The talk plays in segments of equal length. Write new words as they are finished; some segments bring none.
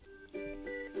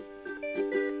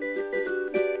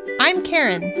I'm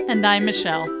Karen. And I'm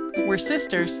Michelle. We're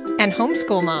sisters And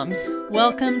homeschool moms.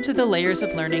 Welcome to the Layers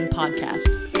of Learning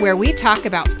podcast, where we talk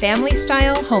about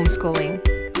family-style homeschooling.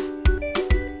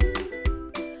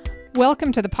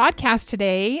 Welcome to the podcast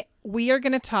today. We are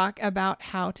going to talk about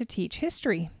how to teach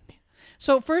history.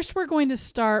 So first we're going to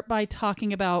start by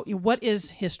talking about what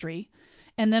is history,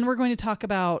 and then we're going to talk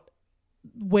about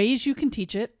ways you can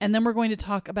teach it, and then we're going to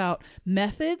talk about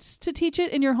methods to teach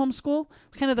it in your homeschool,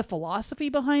 kind of the philosophy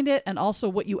behind it, and also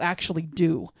what you actually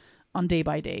do on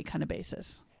day-by-day kind of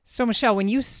basis. So Michelle, when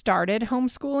you started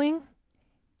homeschooling,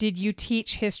 did you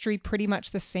teach history pretty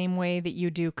much the same way that you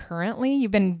do currently?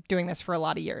 You've been doing this for a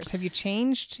lot of years. Have you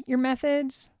changed your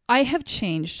methods? I have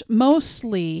changed.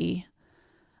 Mostly,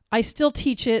 I still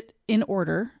teach it in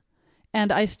order.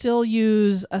 And I still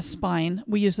use a spine.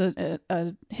 We use a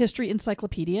history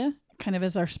encyclopedia kind of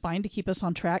as our spine to keep us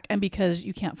on track, and because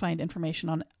you can't find information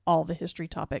on all the history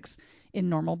topics in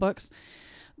normal books.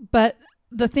 But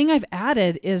the thing I've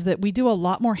added is that we do a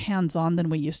lot more hands-on than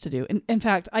we used to do. In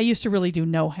fact, I used to really do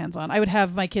no hands-on. I would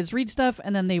have my kids read stuff,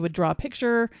 and then they would draw a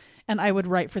picture, and I would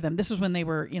write for them. This was when they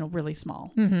were, really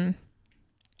small. Mm-hmm.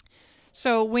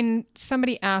 So when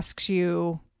somebody asks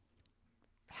you,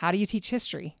 how do you teach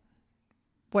history?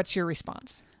 What's your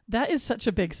response? That is such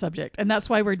a big subject, and that's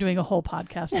why we're doing a whole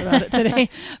podcast about it today.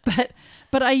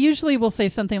 But I usually will say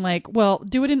something like, well,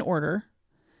 do it in order,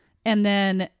 and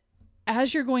then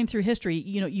as you're going through history,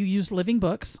 you use living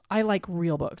books. I like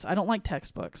real books. I don't like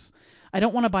textbooks. I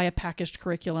don't want to buy a packaged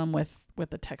curriculum with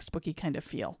a textbooky kind of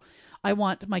feel. I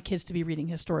want my kids to be reading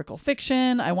historical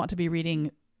fiction. I want to be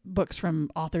reading books from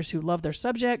authors who love their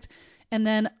subject, and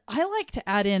then I like to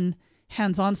add in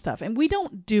hands-on stuff. And we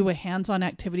don't do a hands-on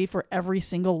activity for every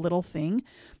single little thing,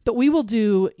 but we will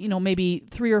do, maybe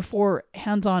 3 or 4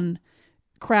 hands-on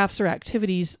crafts or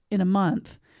activities in a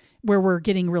month where we're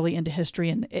getting really into history,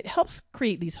 and it helps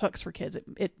create these hooks for kids.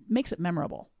 It makes it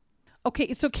memorable.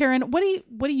 Okay, so Karen, what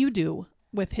do you do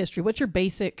with history? What's your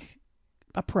basic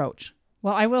approach?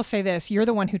 Well, I will say this. You're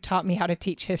the one who taught me how to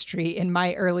teach history in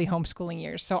my early homeschooling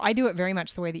years. So I do it very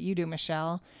much the way that you do,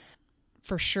 Michelle.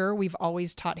 For sure, we've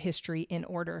always taught history in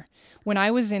order. When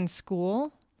I was in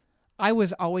school, I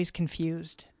was always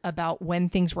confused about when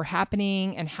things were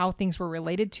happening and how things were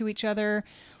related to each other.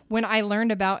 When I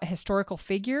learned about a historical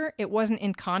figure, it wasn't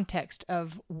in context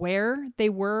of where they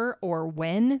were or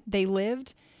when they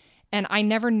lived, and I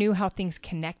never knew how things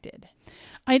connected.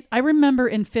 I remember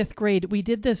in 5th grade, we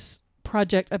did this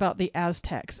project about the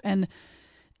Aztecs, and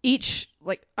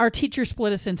our teacher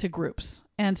split us into groups.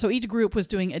 And so each group was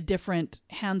doing a different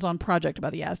hands-on project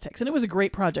about the Aztecs. And it was a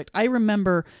great project. I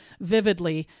remember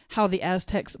vividly how the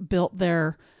Aztecs built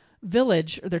their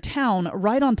village or their town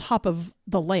right on top of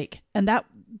the lake. And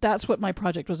that's what my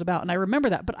project was about. And I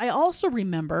remember that. But I also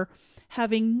remember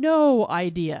having no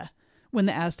idea when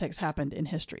the Aztecs happened in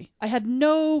history. I had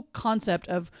no concept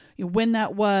of when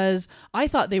that was. I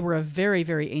thought they were a very,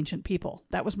 very ancient people.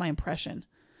 That was my impression.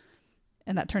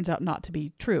 And that turns out not to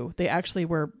be true. They actually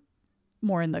were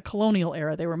more in the colonial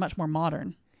era. They were much more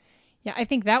modern. Yeah, I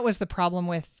think that was the problem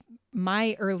with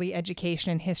my early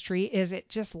education in history, is it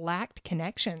just lacked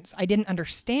connections. I didn't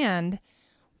understand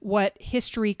what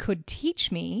history could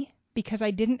teach me because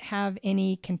I didn't have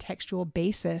any contextual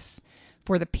basis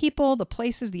for the people, the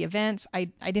places, the events. I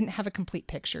didn't have a complete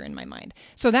picture in my mind.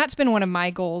 So that's been one of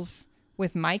my goals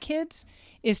with my kids,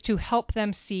 is to help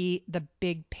them see the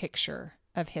big picture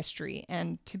of history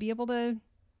and to be able to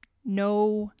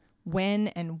know when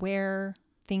and where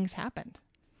things happened.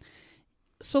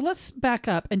 So let's back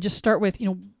up and just start with,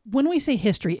 when we say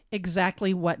history,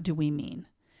 exactly what do we mean?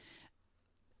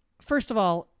 First of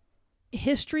all,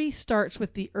 history starts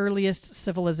with the earliest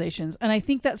civilizations. And I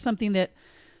think that's something that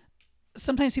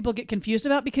sometimes people get confused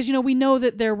about because, we know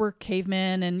that there were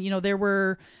cavemen and,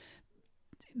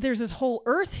 there's this whole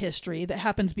Earth history that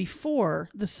happens before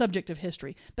the subject of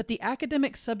history. But the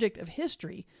academic subject of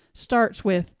history starts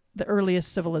with the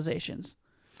earliest civilizations.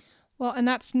 Well, and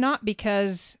that's not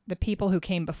because the people who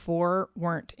came before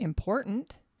weren't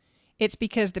important. It's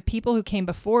because the people who came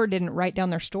before didn't write down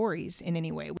their stories in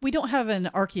any way. We don't have an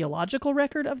archaeological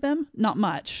record of them, not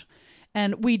much.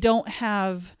 And we don't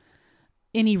have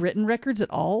any written records at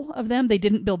all of them. They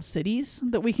didn't build cities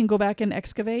that we can go back and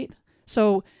excavate.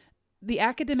 So the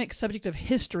academic subject of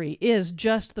history is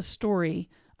just the story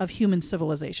of human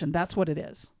civilization. That's what it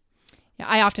is. Yeah,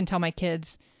 I often tell my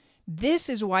kids, this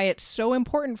is why it's so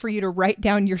important for you to write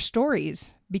down your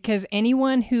stories, because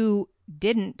anyone who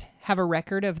didn't have a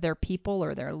record of their people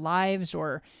or their lives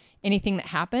or anything that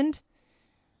happened,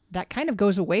 that kind of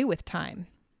goes away with time.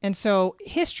 And so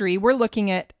history, we're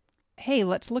looking at hey,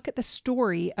 let's look at the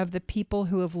story of the people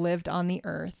who have lived on the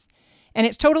earth. And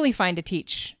it's totally fine to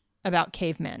teach about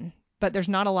cavemen, but there's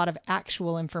not a lot of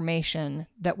actual information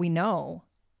that we know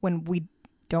when we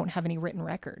don't have any written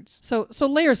records. So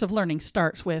layers of learning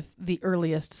starts with the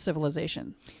earliest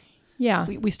civilization. Yeah.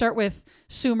 We start with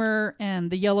Sumer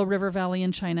and the Yellow River Valley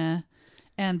in China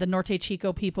and the Norte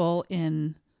Chico people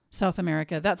in South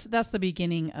America. That's the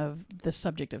beginning of the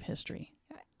subject of history.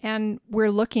 And we're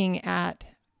looking at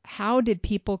how did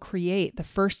people create the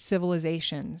first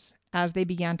civilizations as they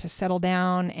began to settle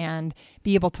down and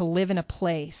be able to live in a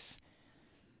place.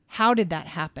 How did that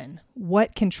happen?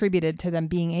 What contributed to them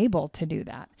being able to do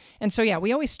that? And so, yeah,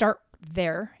 we always start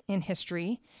there in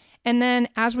history. And then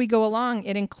as we go along,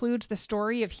 it includes the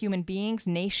story of human beings,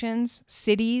 nations,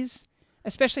 cities,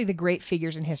 especially the great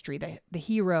figures in history, the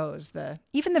heroes,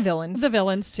 even the villains. The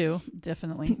villains, too,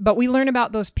 definitely. But we learn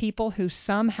about those people who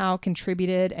somehow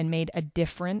contributed and made a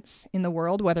difference in the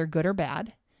world, whether good or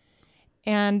bad.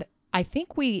 And I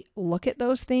think we look at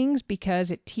those things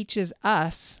because it teaches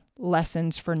us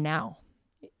lessons for now.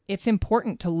 It's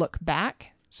important to look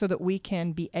back so that we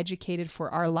can be educated for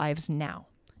our lives now.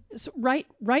 So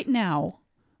right now,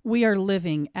 we are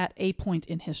living at a point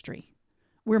in history.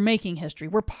 We're making history.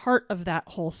 We're part of that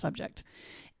whole subject.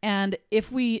 And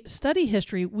if we study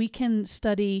history, we can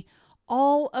study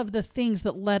all of the things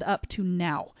that led up to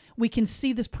now. We can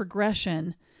see this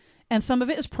progression, and some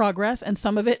of it is progress and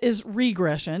some of it is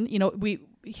regression. You know,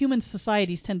 human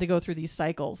societies tend to go through these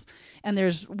cycles, and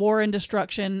there's war and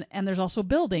destruction, and there's also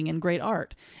building and great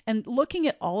art. And looking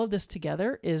at all of this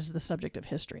together is the subject of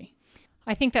history.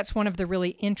 I think that's one of the really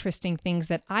interesting things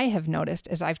that I have noticed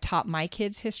as I've taught my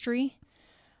kids history.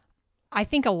 I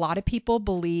think a lot of people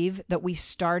believe that we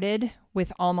started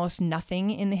with almost nothing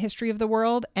in the history of the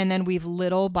world, and then we've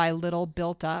little by little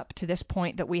built up to this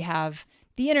point that we have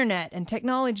the internet and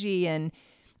technology and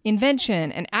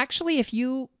invention. And actually, if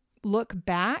you look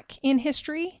back in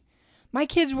history, my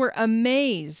kids were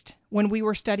amazed when we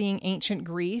were studying ancient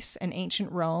Greece and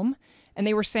ancient Rome, and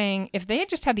they were saying if they had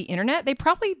just had the internet, they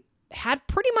probably had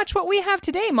pretty much what we have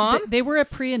today, Mom. They were a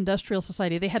pre-industrial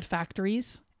society. They had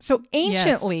factories. So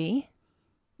anciently,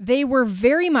 they were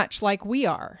very much like we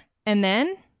are. And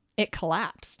then it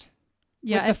collapsed.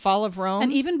 With the fall of Rome.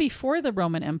 And even before the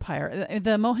Roman Empire,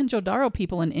 the Mohenjo-Daro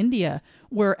people in India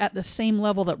were at the same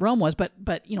level that Rome was, but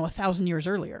 1,000 years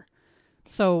earlier.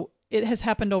 So it has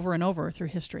happened over and over through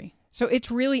history. So it's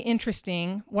really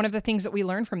interesting. One of the things that we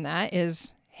learn from that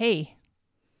is, hey,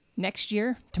 next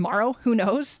year, tomorrow, who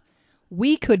knows?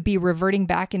 We could be reverting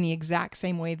back in the exact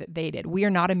same way that they did. We are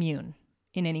not immune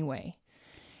in any way.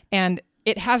 And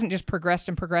it hasn't just progressed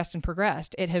and progressed and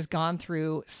progressed. It has gone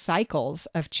through cycles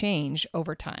of change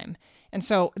over time. And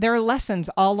so there are lessons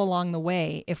all along the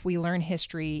way if we learn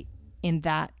history in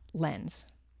that lens.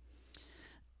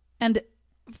 And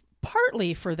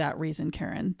partly for that reason,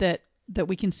 Karen, that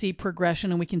we can see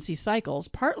progression and we can see cycles,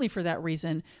 partly for that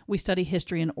reason we study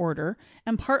history in order,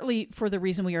 and partly for the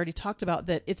reason we already talked about,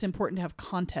 that it's important to have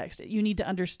context. You need to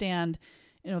understand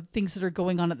things that are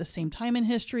going on at the same time in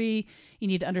history. You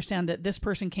need to understand that this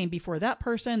person came before that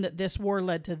person, that this war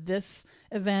led to this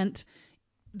event.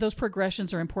 Those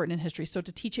progressions are important in history. So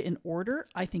to teach it in order,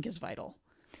 I think, is vital.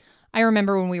 I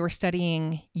remember when we were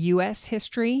studying U.S.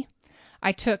 history,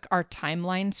 I took our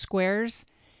timeline squares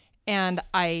and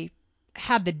I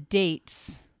had the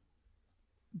dates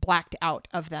blacked out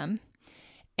of them.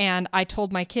 And I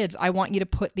told my kids, I want you to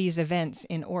put these events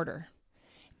in order.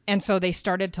 And so they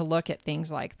started to look at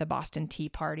things like the Boston Tea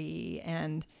Party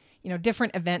and,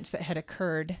 different events that had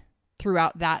occurred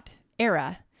throughout that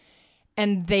era.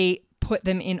 And they put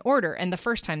them in order. And the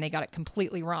first time they got it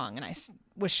completely wrong. And I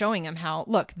was showing them how,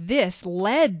 look, this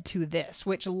led to this,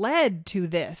 which led to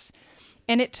this.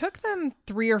 And it took them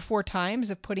 3 or 4 times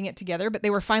of putting it together, but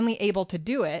they were finally able to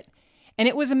do it. And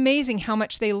it was amazing how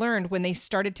much they learned when they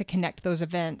started to connect those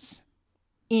events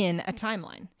in a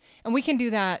timeline. And we can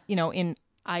do that, in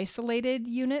isolated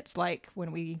units, like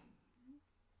when we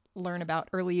learn about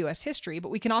early U.S. history, but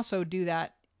we can also do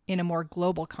that in a more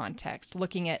global context,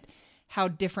 looking at how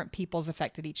different peoples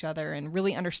affected each other and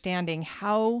really understanding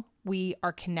how we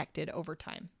are connected over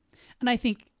time. And I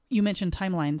think you mentioned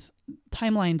timelines.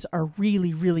 Timelines are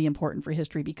really, really important for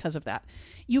history because of that.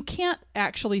 You can't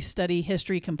actually study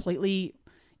history completely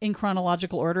in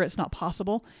chronological order. It's not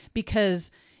possible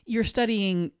because you're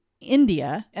studying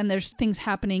India and there's things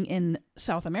happening in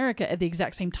South America at the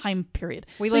exact same time period.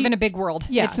 We live in a big world.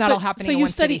 Yeah, it's not all happening in one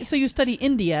city. So you study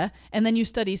India and then you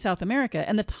study South America,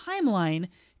 and the timeline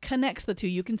connects the two.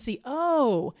 You can see,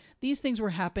 these things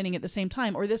were happening at the same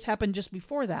time, or this happened just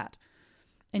before that.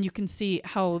 And you can see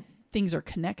how things are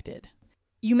connected.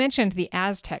 You mentioned the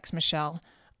Aztecs, Michelle.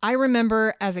 I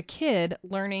remember as a kid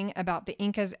learning about the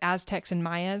Incas, Aztecs, and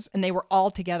Mayas, and they were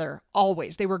all together,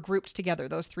 always. They were grouped together,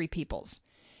 those three peoples.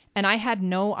 And I had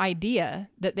no idea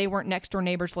that they weren't next door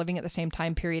neighbors living at the same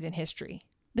time period in history.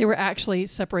 They were actually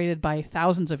separated by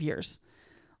thousands of years.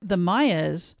 The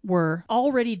Mayas were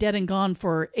already dead and gone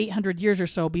for 800 years or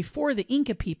so before the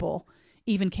Inca people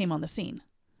even came on the scene.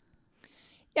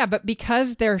 Yeah, but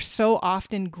because they're so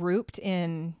often grouped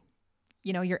in,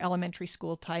 your elementary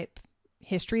school type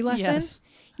history lessons,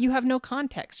 you have no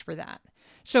context for that.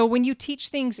 So when you teach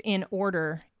things in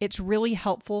order, it's really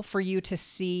helpful for you to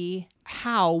see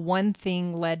how one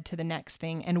thing led to the next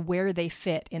thing and where they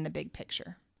fit in the big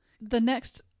picture. The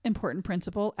next important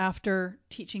principle after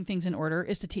teaching things in order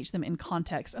is to teach them in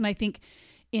context. And I think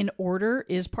in order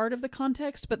is part of the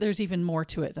context, but there's even more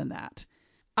to it than that.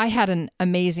 I had an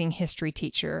amazing history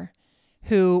teacher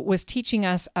who was teaching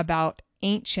us about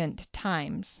ancient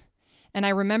times. And I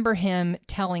remember him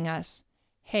telling us,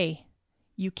 hey,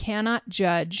 you cannot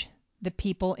judge the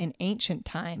people in ancient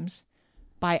times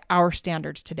by our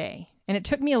standards today. And it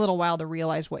took me a little while to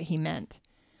realize what he meant.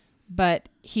 But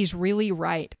he's really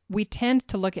right. We tend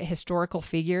to look at historical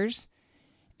figures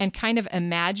and kind of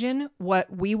imagine what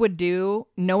we would do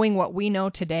knowing what we know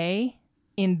today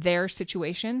in their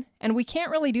situation. And we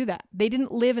can't really do that. They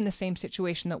didn't live in the same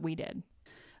situation that we did.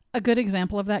 A good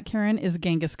example of that, Karen, is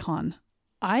Genghis Khan.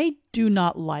 I do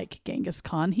not like Genghis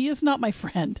Khan. He is not my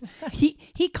friend.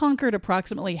 He conquered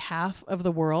approximately half of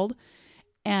the world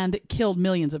and killed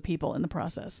millions of people in the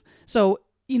process. So,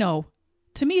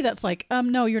 to me, that's like,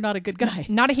 no, you're not a good guy.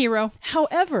 Not a hero.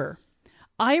 However,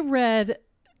 I read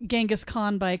Genghis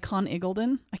Khan by Con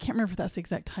Iggulden. I can't remember if that's the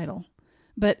exact title,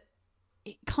 but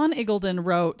Con Iggulden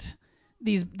wrote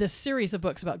this series of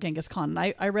books about Genghis Khan.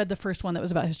 And I read the first one that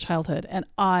was about his childhood, and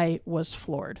I was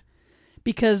floored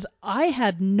because I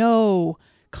had no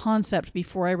concept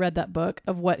before I read that book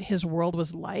of what his world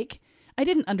was like. I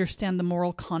didn't understand the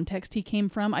moral context he came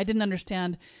from. I didn't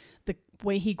understand the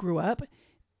way he grew up.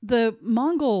 The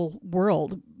Mongol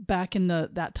world back in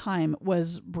that time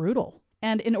was brutal.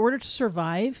 And in order to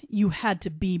survive, you had to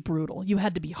be brutal. You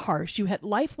had to be harsh.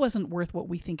 Life wasn't worth what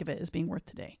we think of it as being worth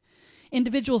today.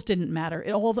 Individuals didn't matter.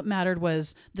 All that mattered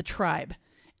was the tribe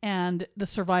and the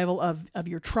survival of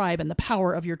your tribe and the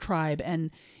power of your tribe.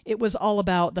 And it was all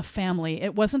about the family.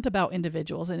 It wasn't about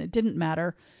individuals, and it didn't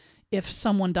matter if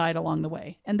someone died along the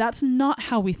way. And that's not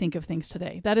how we think of things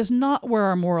today. That is not where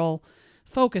our moral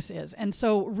focus is. And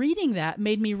so reading that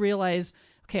made me realize,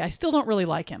 okay, I still don't really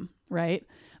like him, right?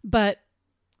 But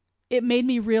it made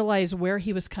me realize where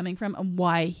he was coming from and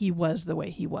why he was the way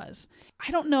he was.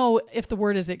 I don't know if the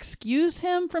word is excused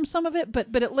him from some of it,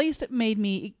 but at least it made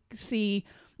me see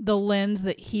the lens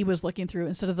that he was looking through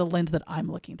instead of the lens that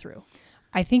I'm looking through.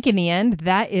 I think in the end,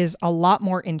 that is a lot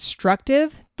more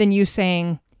instructive than you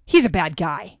saying, he's a bad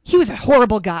guy. He was a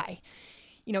horrible guy.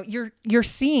 You're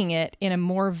seeing it in a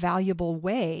more valuable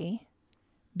way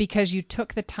because you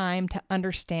took the time to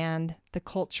understand the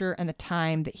culture and the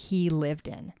time that he lived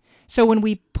in. So when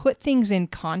we put things in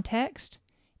context,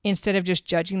 instead of just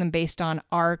judging them based on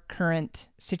our current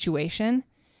situation,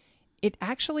 it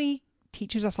actually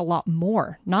teaches us a lot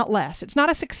more, not less. It's not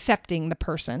us accepting the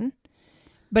person,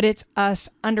 but it's us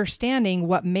understanding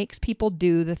what makes people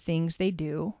do the things they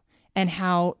do and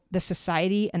how the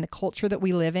society and the culture that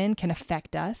we live in can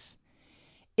affect us.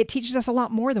 It teaches us a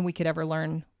lot more than we could ever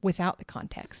learn without the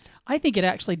context. I think it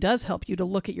actually does help you to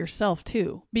look at yourself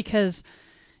too, because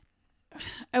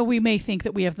we may think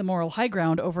that we have the moral high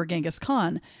ground over Genghis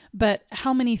Khan, but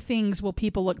how many things will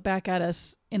people look back at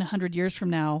us in 100 years from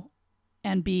now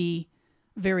and be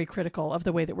very critical of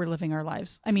the way that we're living our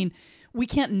lives? I mean, we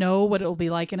can't know what it will be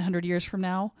like in 100 years from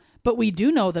now, but we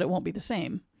do know that it won't be the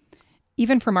same.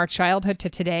 Even from our childhood to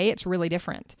today, it's really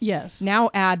different. Yes. Now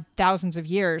add thousands of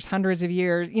years, hundreds of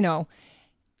years,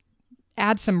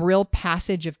 add some real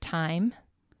passage of time,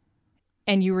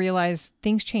 and you realize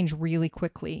things change really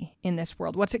quickly in this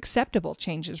world. What's acceptable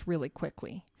changes really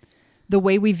quickly. The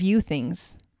way we view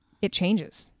things, it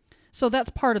changes. So that's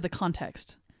part of the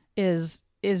context, is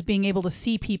being able to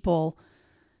see people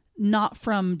not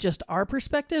from just our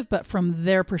perspective, but from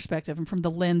their perspective and from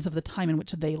the lens of the time in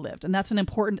which they lived. And that's an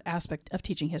important aspect of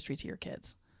teaching history to your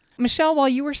kids. Michelle, while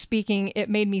you were speaking, it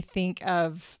made me think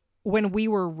of when we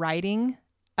were writing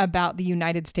about the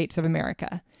United States of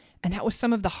America. And that was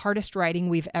some of the hardest writing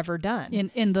we've ever done.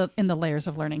 In the layers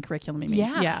of learning curriculum, you mean?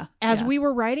 Yeah. As we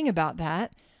were writing about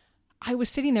that, I was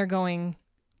sitting there going,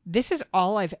 this is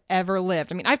all I've ever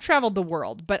lived. I mean, I've traveled the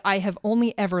world, but I have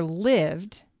only ever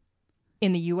lived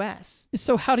in the U.S.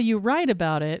 So how do you write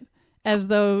about it as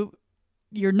though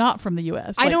you're not from the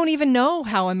U.S. I don't even know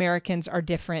how Americans are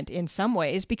different in some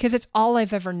ways because it's all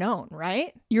I've ever known,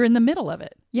 right? You're in the middle of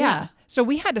it. Yeah. So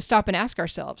we had to stop and ask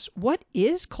ourselves, what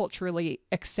is culturally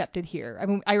accepted here? I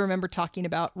mean, I remember talking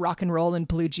about rock and roll and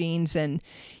blue jeans and,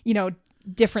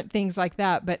 different things like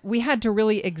that. But we had to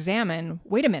really examine,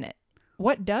 wait a minute,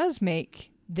 what does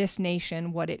make this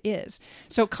nation what it is?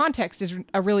 So context is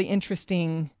a really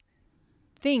interesting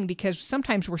thing because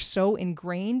sometimes we're so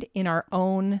ingrained in our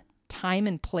own time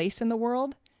and place in the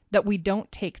world that we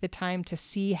don't take the time to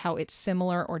see how it's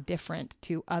similar or different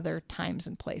to other times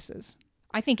and places.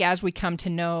 I think as we come to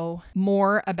know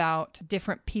more about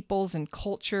different peoples and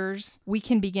cultures, we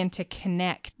can begin to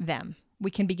connect them.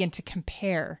 We can begin to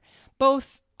compare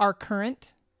both our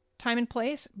current time and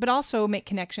place, but also make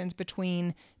connections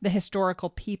between the historical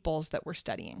peoples that we're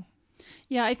studying.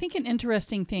 Yeah, I think an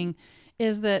interesting thing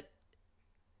is that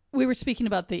we were speaking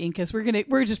about the Incas.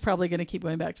 We're just probably gonna keep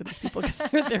going back to these people because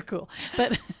they're cool,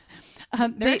 but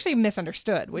they're actually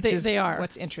misunderstood, which is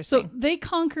what's interesting. So they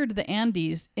conquered the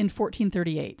Andes in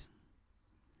 1438.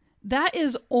 That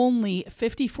is only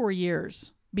 54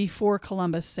 years before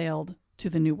Columbus sailed to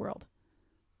the New World.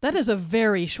 That is a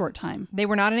very short time. They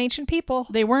were not an ancient people.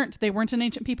 They weren't an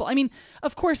ancient people. I mean,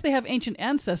 of course they have ancient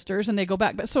ancestors and they go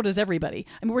back, but so does everybody.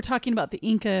 I mean, we're talking about the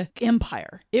Inca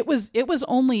Empire. It was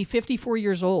only 54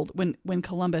 years old when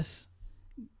Columbus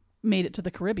made it to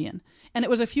the Caribbean. And it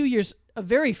was a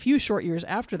very few short years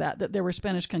after that there were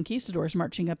Spanish conquistadors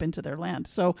marching up into their land.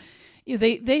 So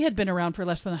they had been around for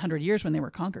less than 100 years when they were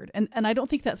conquered. And I don't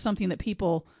think that's something that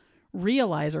people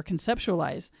realize or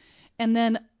conceptualize. And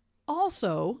then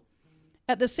also,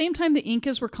 at the same time the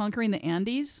Incas were conquering the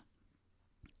Andes,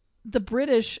 the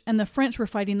British and the French were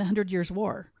fighting the 100 Years'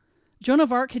 War. Joan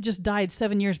of Arc had just died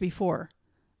 7 years before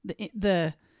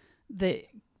the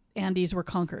Andes were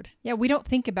conquered. Yeah, we don't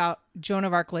think about Joan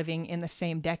of Arc living in the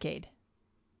same decade,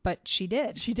 but she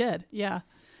did. She did, yeah.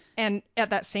 And at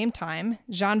that same time,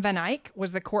 Jean van Eyck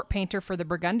was the court painter for the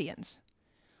Burgundians.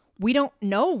 We don't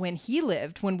know when he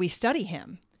lived when we study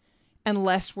him,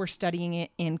 unless we're studying it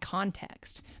in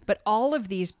context. But all of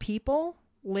these people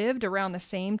lived around the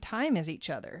same time as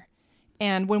each other.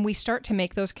 And when we start to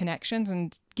make those connections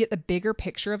and get the bigger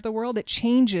picture of the world, it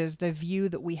changes the view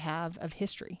that we have of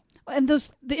history. And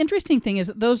the interesting thing is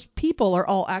that those people are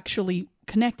all actually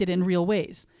connected in real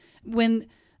ways. When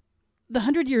the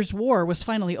 100 Years' War was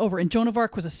finally over, and Joan of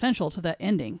Arc was essential to that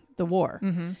ending, the war,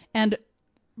 and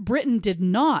Britain did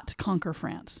not conquer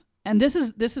France. And this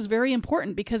is very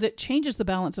important because it changes the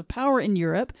balance of power in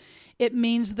Europe. It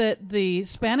means that the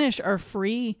Spanish are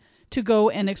free to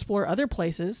go and explore other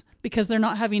places because they're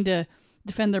not having to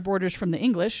defend their borders from the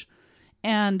English.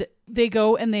 And they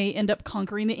go and they end up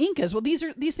conquering the Incas. Well,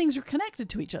 these things are connected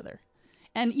to each other.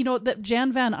 And that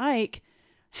Jan van Eyck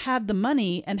had the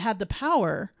money and had the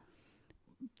power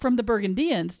from the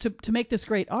Burgundians to make this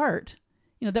great art.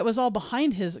 That was all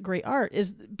behind his great art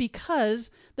is because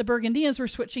the Burgundians were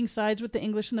switching sides with the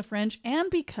English and the French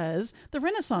and because the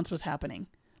Renaissance was happening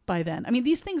by then. I mean,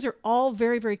 these things are all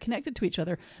very, very connected to each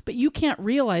other, but you can't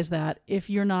realize that if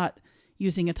you're not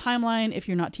using a timeline, if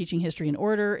you're not teaching history in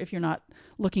order, if you're not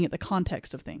looking at the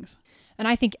context of things. And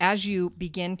I think as you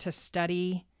begin to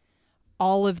study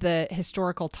all of the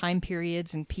historical time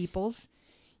periods and peoples,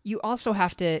 you also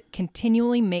have to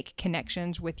continually make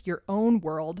connections with your own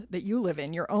world that you live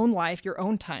in, your own life, your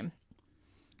own time.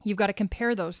 You've got to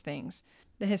compare those things.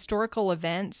 The historical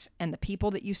events and the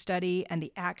people that you study and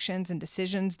the actions and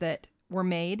decisions that were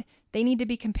made, they need to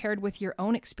be compared with your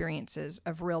own experiences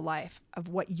of real life, of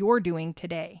what you're doing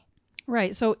today.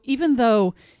 Right. So even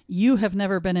though you have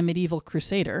never been a medieval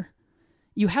crusader,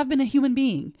 you have been a human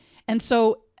being. And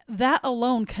so that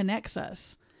alone connects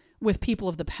us with people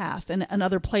of the past and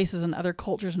other places and other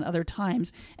cultures and other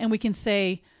times. And we can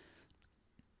say,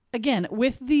 again,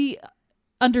 with the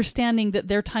understanding that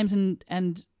their times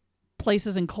and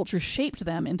places and cultures shaped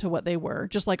them into what they were,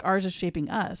 just like ours is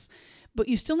shaping us. But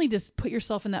you still need to put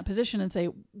yourself in that position and say,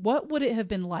 what would it have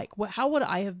been like? How would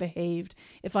I have behaved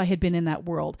if I had been in that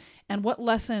world? And what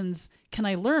lessons can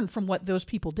I learn from what those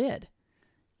people did?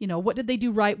 What did they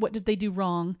do right? What did they do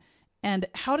wrong? And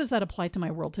how does that apply to my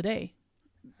world today?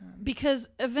 Because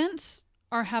events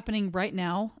are happening right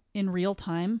now in real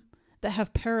time that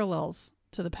have parallels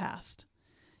to the past.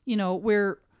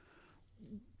 Where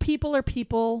people are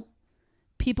people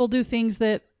do things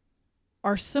that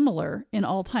are similar in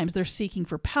all times. They're seeking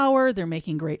for power, they're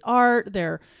making great art,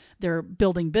 they're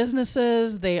building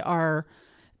businesses, they are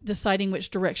deciding which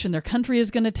direction their country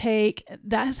is going to take.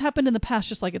 That has happened in the past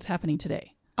just like it's happening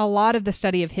today. A lot of the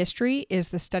study of history is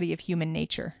the study of human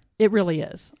nature. It really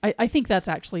is. I think that's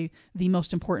actually the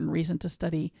most important reason to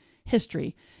study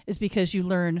history, is because you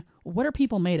learn, what are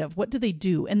people made of? What do they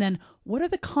do? And then what are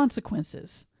the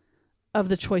consequences of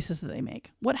the choices that they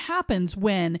make? What happens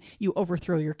when you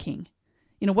overthrow your king?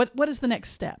 What is the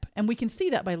next step? And we can see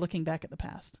that by looking back at the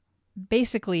past.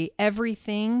 Basically,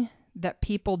 everything that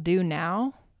people do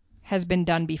now has been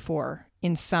done before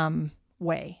in some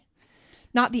way.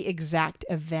 Not the exact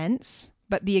events,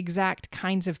 but the exact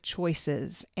kinds of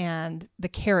choices and the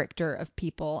character of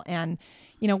people. And,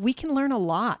 we can learn a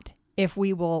lot if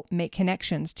we will make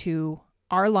connections to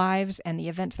our lives and the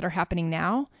events that are happening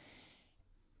now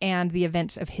and the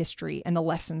events of history and the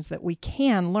lessons that we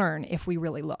can learn if we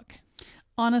really look.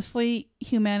 Honestly,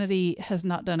 humanity has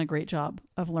not done a great job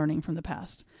of learning from the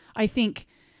past. I think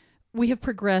we have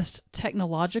progressed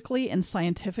technologically and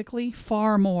scientifically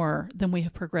far more than we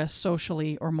have progressed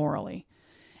socially or morally.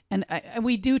 And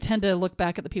we do tend to look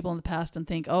back at the people in the past and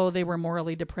think, oh, they were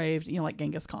morally depraved, like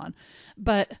Genghis Khan.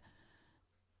 But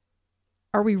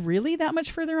are we really that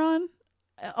much further on?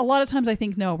 A lot of times I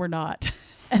think, no, we're not.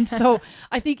 And so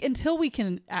I think until we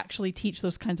can actually teach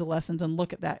those kinds of lessons and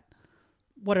look at that,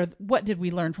 what did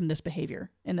we learn from this behavior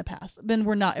in the past, then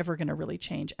we're not ever going to really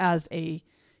change as a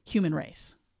human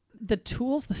race. The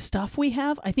tools, the stuff we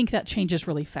have, I think that changes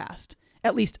really fast,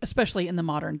 at least especially in the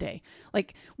modern day.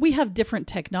 Like, we have different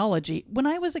technology. When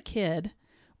I was a kid,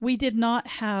 we did not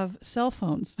have cell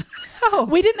phones. Oh.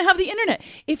 We didn't have the internet.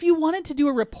 If you wanted to do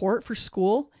a report for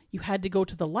school, you had to go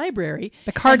to the library.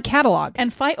 The card catalog.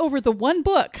 And fight over the one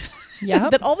book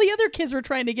that all the other kids were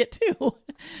trying to get to.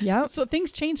 Yeah. So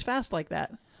things change fast like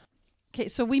that. Okay,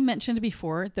 so we mentioned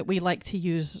before that we like to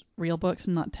use real books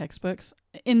and not textbooks.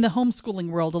 In the homeschooling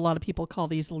world, a lot of people call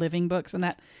these living books, and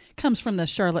that comes from the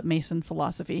Charlotte Mason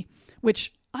philosophy,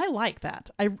 which I like that.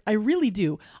 I really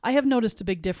do. I have noticed a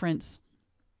big difference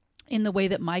in the way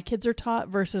that my kids are taught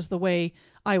versus the way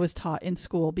I was taught in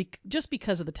school, just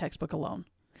because of the textbook alone.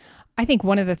 I think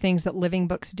one of the things that living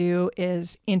books do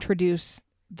is introduce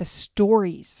the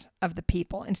stories of the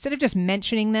people. Instead of just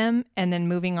mentioning them and then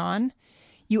moving on,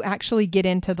 you actually get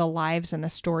into the lives and the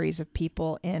stories of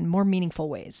people in more meaningful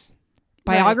ways.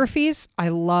 Biographies, I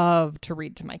love to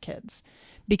read to my kids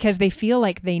because they feel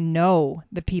like they know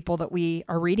the people that we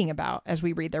are reading about as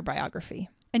we read their biography.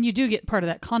 And you do get part of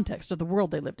that context of the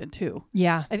world they lived in too.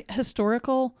 Yeah.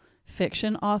 Historical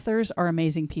fiction authors are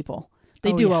amazing people.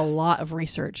 They do a lot of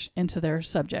research into their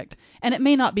subject. And it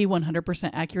may not be 100%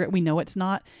 accurate. We know it's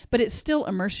not. But it still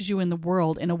immerses you in the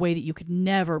world in a way that you could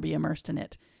never be immersed in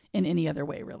it in any other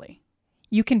way, really.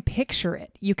 You can picture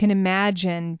it. You can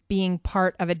imagine being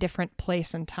part of a different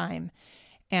place and time.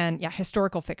 And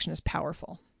historical fiction is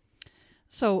powerful.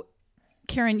 So,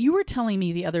 Karen, you were telling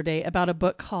me the other day about a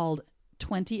book called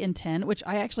 20 and 10, which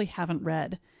I actually haven't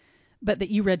read, but that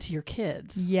you read to your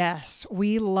kids. Yes,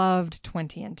 we loved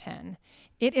 20 and 10.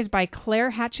 It is by Claire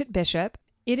Hatchett Bishop.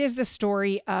 It is the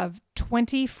story of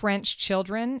 20 French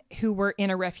children who were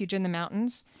in a refuge in the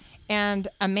mountains, and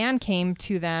a man came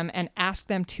to them and asked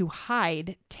them to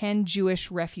hide 10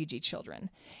 Jewish refugee children.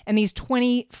 And these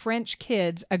 20 French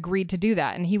kids agreed to do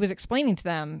that. And he was explaining to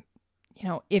them,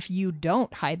 if you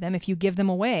don't hide them, if you give them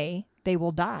away, they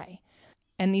will die.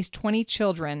 And these 20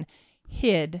 children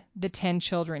hid the 10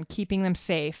 children, keeping them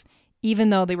safe, even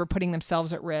though they were putting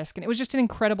themselves at risk. And it was just an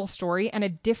incredible story and a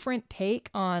different take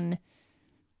on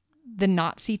the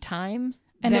Nazi time.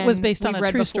 And it was based on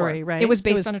a true story, right? It was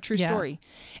based on a true story.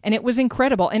 And it was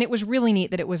incredible. And it was really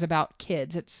neat that it was about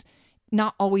kids. It's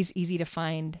not always easy to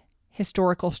find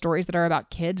historical stories that are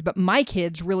about kids, but my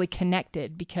kids really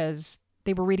connected because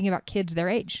they were reading about kids their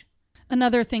age.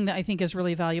 Another thing that I think is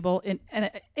really valuable,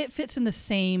 and it fits in the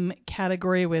same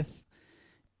category with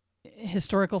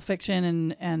historical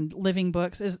fiction and living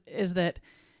books, is that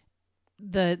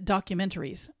the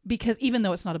documentaries. Because even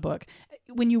though it's not a book,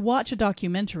 when you watch a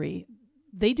documentary,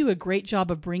 they do a great job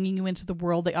of bringing you into the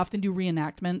world. They often do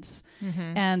reenactments,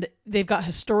 and they've got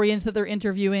historians that they're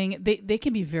interviewing. They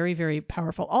can be very, very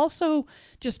powerful. Also,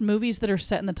 just movies that are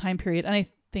set in the time period. And I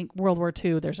think World War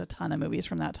II, there's a ton of movies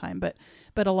from that time.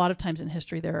 But a lot of times in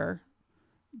history, there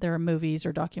are movies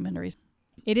or documentaries.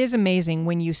 It is amazing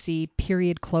when you see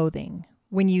period clothing,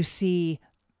 when you see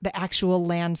the actual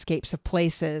landscapes of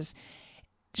places,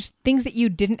 just things that you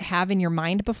didn't have in your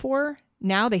mind before.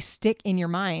 Now they stick in your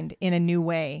mind in a new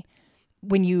way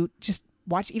when you just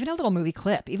watch even a little movie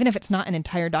clip, even if it's not an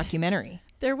entire documentary.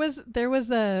 There was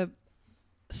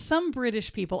some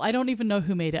British people, I don't even know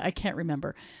who made it, I can't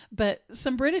remember, but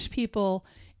some British people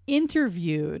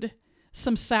interviewed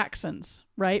some Saxons,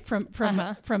 right?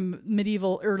 From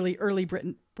medieval early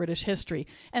British history.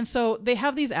 And so they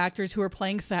have these actors who are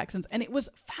playing Saxons, and it was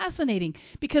fascinating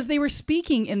because they were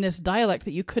speaking in this dialect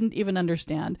that you couldn't even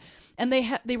understand. And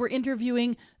they were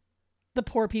interviewing the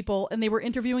poor people, and they were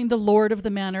interviewing the lord of the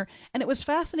manor, and it was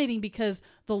fascinating because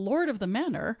the lord of the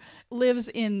manor lives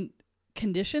in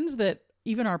conditions that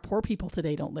even our poor people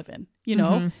today don't live in, you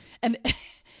know? Mm-hmm.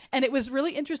 And it was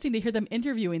really interesting to hear them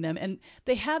interviewing them. And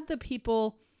they had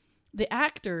the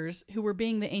actors who were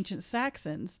being the ancient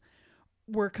Saxons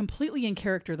were completely in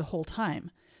character the whole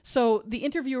time. So the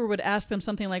interviewer would ask them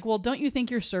something like, well, don't you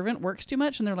think your servant works too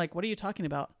much? And they're like, what are you talking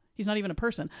about? He's not even a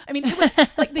person. I mean, it was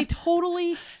like they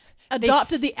totally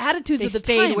adopted the attitudes of the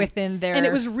time. They stayed within their And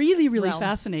it was really, really realm.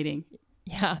 Fascinating.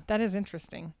 Yeah, that is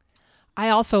interesting. I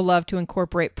also love to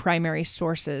incorporate primary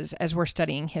sources as we're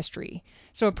studying history.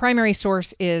 So a primary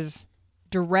source is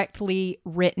directly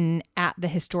written at the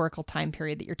historical time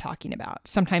period that you're talking about.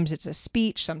 Sometimes it's a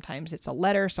speech, sometimes it's a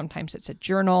letter, sometimes it's a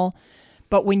journal.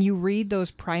 But when you read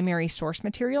those primary source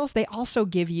materials, they also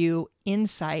give you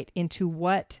insight into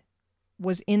what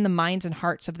was in the minds and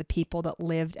hearts of the people that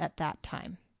lived at that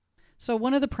time. So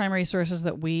one of the primary sources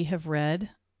that we have read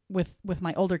with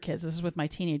my older kids, this is with my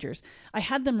teenagers, I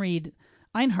had them read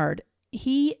Einhard.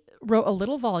 He wrote a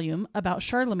little volume about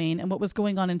Charlemagne and what was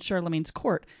going on in Charlemagne's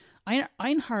court.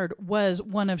 Einhard was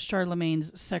one of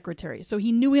Charlemagne's secretaries. So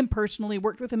he knew him personally,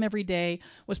 worked with him every day,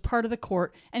 was part of the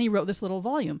court, and he wrote this little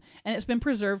volume. And it's been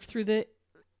preserved through the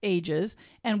ages,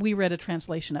 and we read a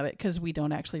translation of it because we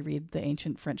don't actually read the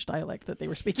ancient French dialect that they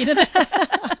were speaking in.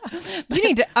 You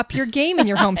need to up your game in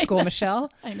your homeschool,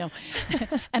 Michelle. I know.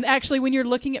 And actually, when you're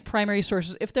looking at primary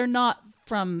sources, if they're not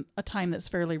from a time that's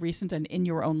fairly recent and in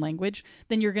your own language,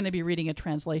 then you're going to be reading a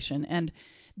translation. And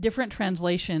different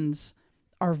translations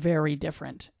are very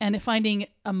different. And finding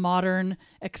a modern,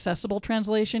 accessible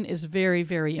translation is very,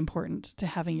 very important to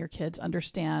having your kids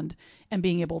understand and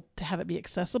being able to have it be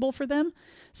accessible for them.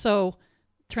 So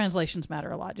translations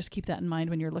matter a lot. Just keep that in mind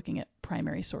when you're looking at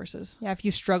primary sources. Yeah, if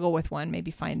you struggle with one,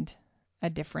 maybe find a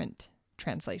different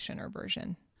translation or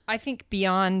version. I think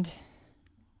beyond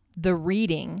the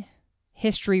reading,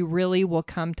 history really will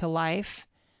come to life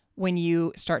when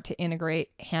you start to integrate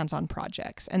hands-on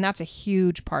projects. And that's a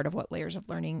huge part of what Layers of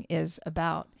Learning is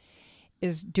about,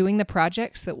 is doing the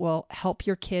projects that will help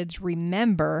your kids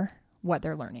remember what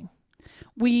they're learning.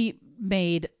 We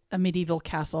made a medieval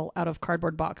castle out of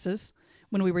cardboard boxes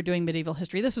when we were doing medieval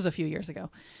history. This was a few years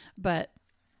ago. But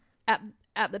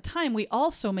at the time, we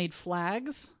also made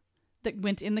flags that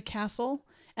went in the castle.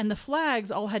 And the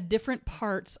flags all had different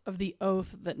parts of the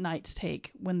oath that knights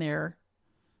take when they're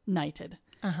knighted.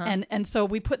 Uh-huh. And so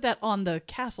we put that on the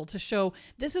castle to show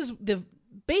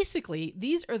basically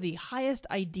these are the highest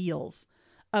ideals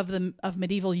of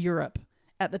medieval Europe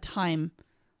at the time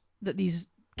that these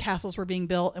castles were being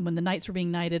built and when the knights were being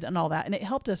knighted and all that. And it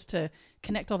helped us to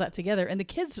connect all that together. And the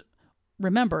kids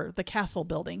remember the castle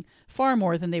building far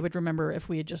more than they would remember if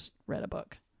we had just read a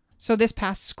book. So this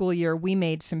past school year, we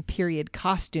made some period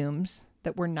costumes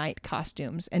that were knight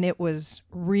costumes, and it was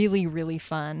really, really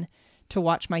fun to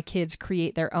watch my kids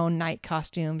create their own knight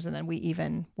costumes, and then we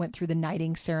even went through the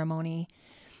knighting ceremony.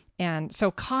 And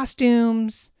so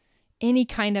costumes, any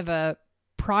kind of a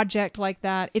project like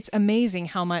that, it's amazing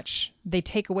how much they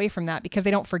take away from that because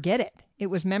they don't forget it. It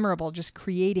was memorable just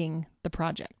creating the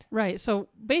project. Right. So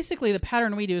basically the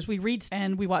pattern we do is we read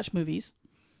and we watch movies,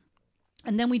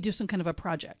 and then we do some kind of a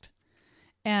project.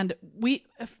 And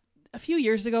a few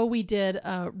years ago, we did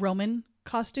Roman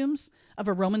costumes of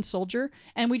a Roman soldier,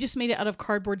 and we just made it out of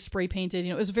cardboard spray painted.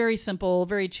 It was very simple,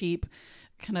 very cheap,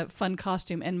 kind of fun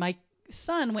costume. And my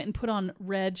son went and put on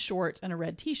red shorts and a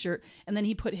red t-shirt, and then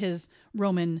he put his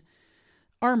Roman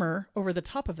armor over the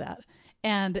top of that.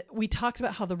 And we talked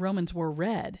about how the Romans wore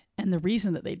red and the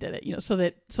reason that they did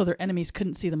it, so their enemies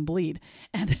couldn't see them bleed.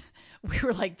 And we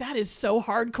were like, that is so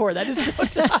hardcore. That is so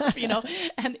tough,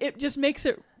 and it just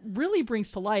really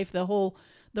brings to life the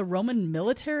Roman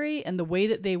military and the way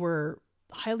that they were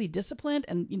highly disciplined.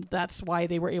 And that's why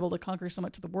they were able to conquer so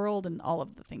much of the world and all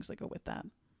of the things that go with that.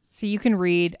 So you can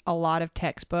read a lot of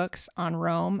textbooks on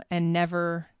Rome and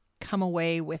never come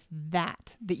away with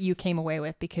that you came away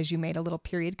with because you made a little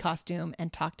period costume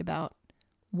and talked about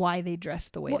why they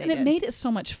dressed the way they did. And it made it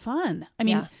so much fun. I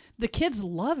mean, The kids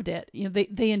loved it.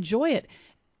 They enjoy it.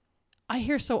 I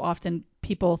hear so often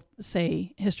people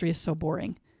say history is so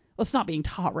boring. Well, it's not being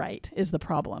taught right is the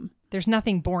problem. There's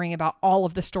nothing boring about all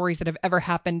of the stories that have ever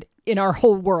happened in our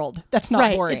whole world. That's not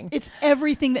right. boring. It's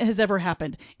everything that has ever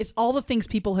happened. It's all the things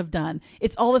people have done.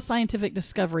 It's all the scientific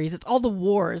discoveries. It's all the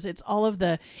wars. It's all of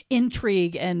the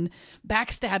intrigue and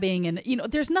backstabbing.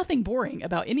 And, there's nothing boring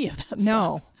about any of that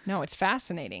stuff. No, it's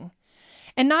fascinating.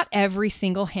 And not every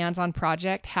single hands-on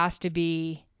project has to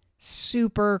be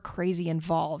super crazy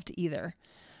involved either.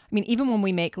 I mean, even when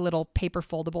we make little paper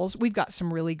foldables, we've got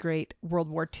some really great World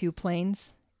War II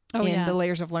planes in the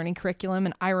Layers of Learning curriculum.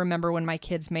 And I remember when my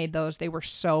kids made those, they were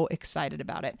so excited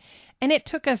about it. And it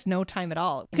took us no time at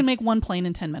all. You can make one plane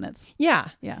in 10 minutes. Yeah.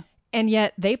 Yeah. And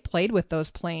yet they played with those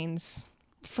planes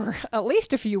for at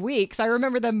least a few weeks. I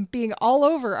remember them being all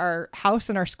over our house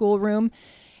and our schoolroom.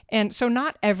 And so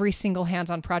not every single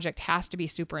hands-on project has to be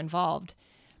super involved,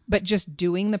 but just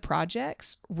doing the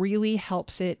projects really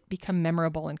helps it become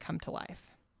memorable and come to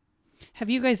life. Have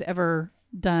you guys ever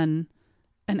done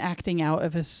an acting out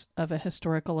of a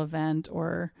historical event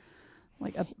or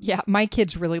like a... Yeah, my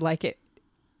kids really like it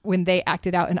when they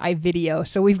acted out an iVideo.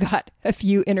 So we've got a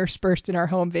few interspersed in our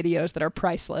home videos that are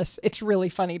priceless. It's really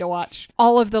funny to watch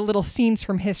all of the little scenes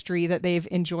from history that they've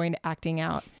enjoyed acting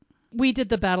out. We did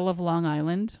the Battle of Long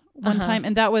Island one time,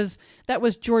 and that was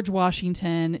George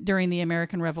Washington during the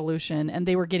American Revolution, and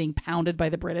they were getting pounded by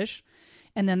the British,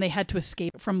 and then they had to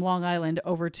escape from Long Island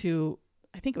over to,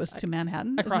 I think it was to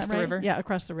Manhattan. Across the river. Yeah,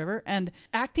 across the river. And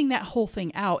acting that whole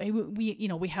thing out,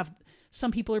 we have,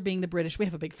 some people are being the British. We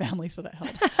have a big family, so that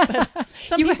helps.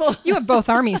 But you have both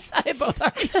armies. I have both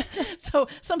armies. So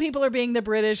some people are being the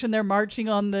British, and they're marching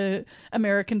on the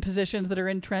American positions that are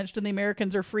entrenched, and the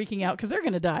Americans are freaking out because they're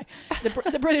going to die.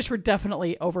 The British were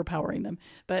definitely overpowering them.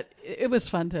 But it was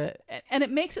fun and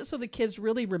it makes it so the kids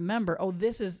really remember,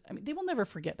 they will never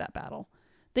forget that battle.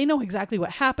 They know exactly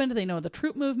what happened. They know the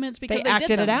troop movements because they acted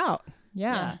did them. it out.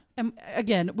 Yeah. And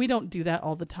again, we don't do that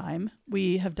all the time.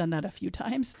 We have done that a few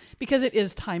times because it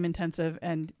is time intensive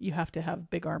and you have to have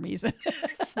big armies.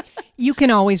 You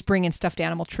can always bring in stuffed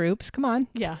animal troops. Come on.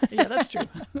 Yeah, that's true.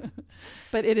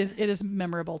 But it is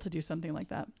memorable to do something like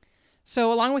that.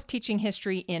 So along with teaching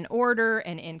history in order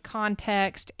and in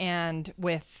context and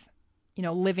with,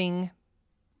 living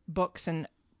books and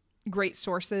great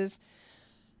sources,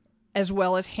 as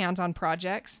well as hands-on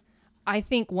projects, I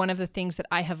think one of the things that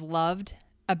I have loved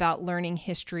about learning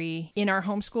history in our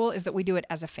homeschool is that we do it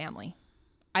as a family.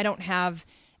 I don't have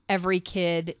every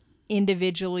kid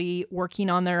individually working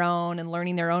on their own and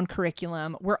learning their own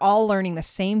curriculum. We're all learning the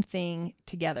same thing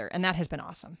together, and that has been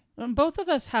awesome. Both of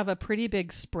us have a pretty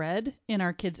big spread in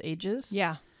our kids' ages.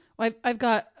 Yeah. I've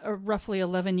got roughly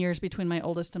 11 years between my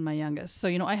oldest and my youngest. So,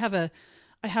 I have a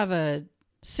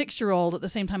 6-year-old at the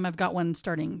same time I've got one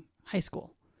starting high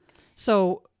school.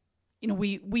 So,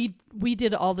 we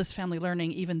did all this family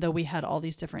learning even though we had all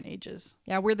these different ages.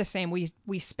 Yeah, we're the same.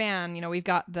 We span, we've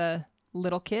got the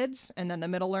little kids and then the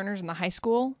middle learners in the high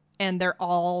school, and they're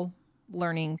all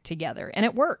learning together, and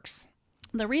it works.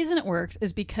 The reason it works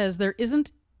is because there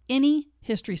isn't any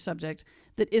history subject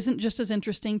that isn't just as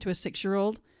interesting to a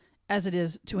 6-year-old as it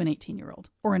is to an 18-year-old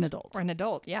or an adult. Or an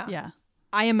adult, yeah. Yeah.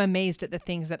 I am amazed at the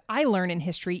things that I learn in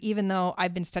history, even though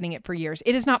I've been studying it for years.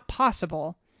 It is not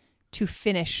possible to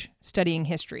finish studying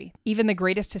history. Even the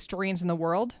greatest historians in the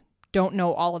world don't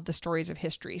know all of the stories of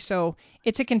history. So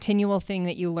it's a continual thing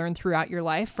that you learn throughout your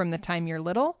life from the time you're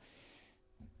little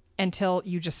until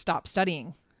you just stop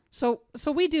studying. So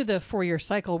we do the 4-year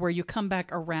cycle where you come back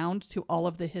around to all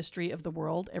of the history of the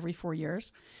world every 4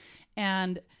 years.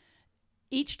 And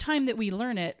each time that we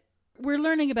learn it, we're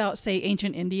learning about, say,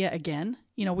 ancient India again.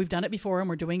 We've done it before and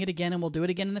we're doing it again and we'll do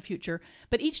it again in the future.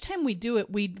 But each time we do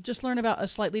it, we just learn about a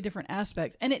slightly different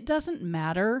aspect. And it doesn't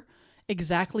matter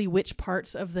exactly which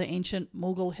parts of the ancient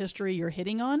Mughal history you're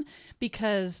hitting on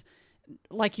because,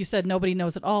 like you said, nobody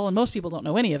knows it all and most people don't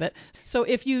know any of it. So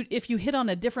if you hit on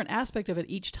a different aspect of it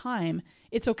each time,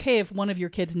 it's okay if one of your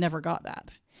kids never got that.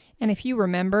 And if you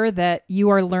remember that you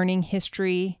are learning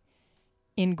history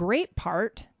in great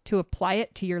part to apply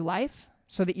it to your life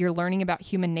so that you're learning about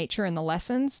human nature and the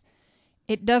lessons,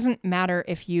 it doesn't matter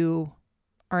if you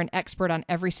are an expert on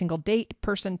every single date,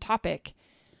 person, topic.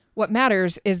 What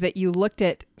matters is that you looked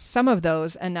at some of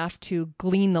those enough to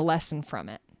glean the lesson from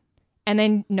it. And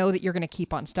then know that you're going to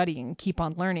keep on studying, keep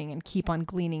on learning, and keep on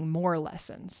gleaning more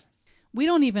lessons. We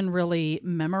don't even really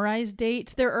memorize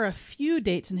dates. There are a few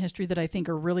dates in history that I think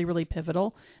are really, really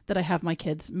pivotal that I have my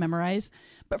kids memorize.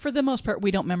 But for the most part,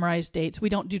 we don't memorize dates. We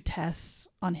don't do tests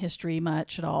on history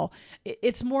much at all.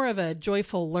 It's more of a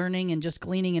joyful learning and just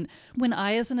gleaning. And when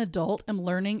I, as an adult, am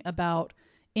learning about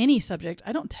any subject,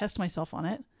 I don't test myself on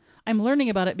it. I'm learning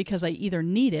about it because I either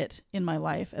need it in my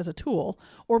life as a tool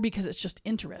or because it's just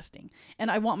interesting.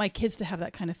 And I want my kids to have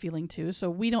that kind of feeling too. So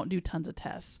we don't do tons of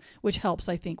tests, which helps,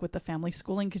 I think, with the family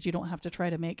schooling because you don't have to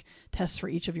try to make tests for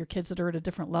each of your kids that are at a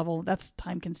different level. That's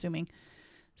time consuming.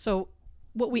 So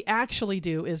what we actually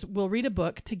do is we'll read a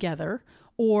book together,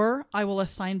 or I will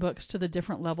assign books to the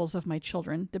different levels of my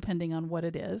children, depending on what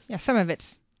it is. Yeah, some of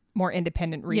it's more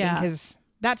independent reading because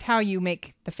that's how you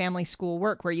make the family school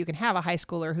work, where you can have a high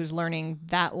schooler who's learning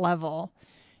that level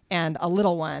and a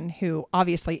little one who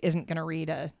obviously isn't going to read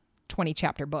a 20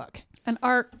 chapter book. And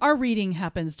our reading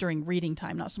happens during reading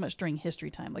time, not so much during history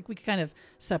time. Like we can kind of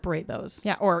separate those.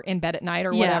 Yeah, or in bed at night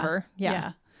or whatever.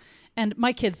 Yeah. And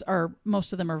my kids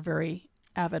most of them are very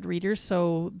avid readers,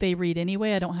 so they read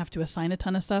anyway. I don't have to assign a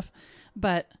ton of stuff.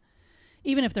 But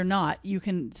even if they're not, you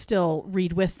can still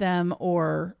read with them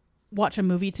or watch a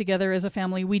movie together as a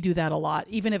family. We do that a lot.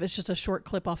 Even if it's just a short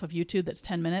clip off of YouTube that's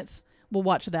 10 minutes, we'll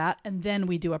watch that and then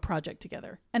we do a project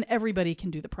together. And everybody can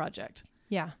do the project.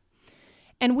 Yeah.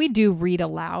 And we do read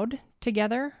aloud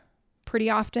together pretty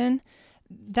often.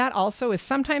 That also is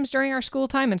sometimes during our school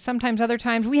time and sometimes other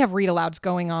times we have read alouds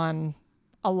going on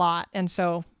a lot. And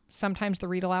so sometimes the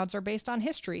read alouds are based on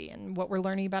history and what we're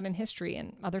learning about in history,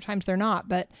 and other times they're not.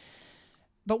 But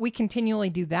we continually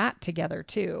do that together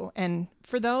too. And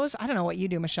for those, I don't know what you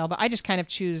do, Michelle, but I just kind of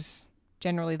choose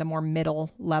generally the more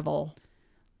middle level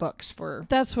books for.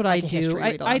 That's what I do.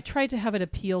 I I try to have it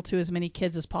appeal to as many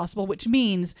kids as possible, which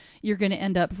means you're going to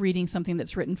end up reading something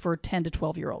that's written for 10 to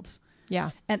 12-year-olds.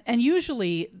 Yeah. And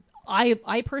usually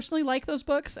I personally like those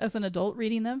books as an adult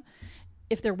reading them.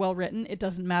 If they're well written, it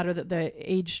doesn't matter that the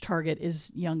age target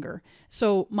is younger.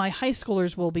 So my high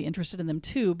schoolers will be interested in them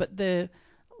too, but the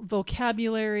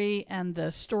vocabulary and the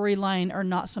storyline are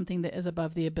not something that is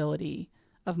above the ability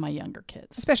of my younger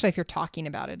kids. Especially if you're talking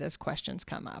about it as questions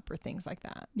come up or things like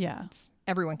that. Yeah.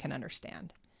 Everyone can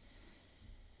understand.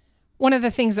 One of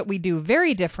the things that we do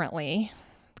very differently,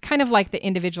 kind of like the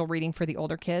individual reading for the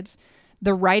older kids,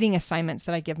 the writing assignments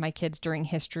that I give my kids during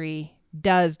history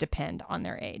does depend on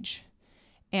their age.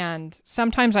 And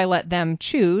sometimes I let them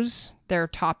choose their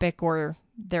topic or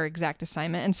their exact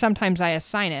assignment, and sometimes I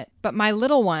assign it. But my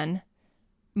little one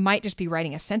might just be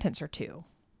writing a sentence or two.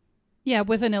 Yeah,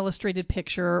 with an illustrated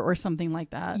picture or something like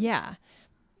that. Yeah.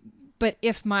 But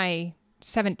if my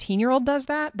 17-year-old does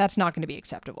that, that's not going to be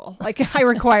acceptable. Like, I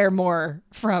require more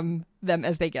from them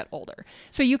as they get older.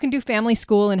 So you can do family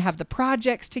school and have the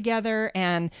projects together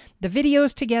and the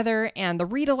videos together and the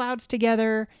read alouds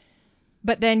together.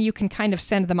 But then you can kind of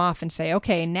send them off and say,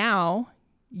 okay, now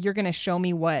you're going to show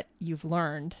me what you've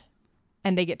learned.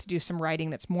 And they get to do some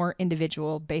writing that's more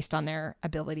individual based on their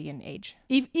ability and age.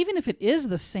 Even if it is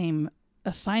the same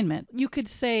assignment, you could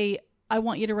say, I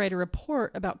want you to write a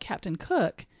report about Captain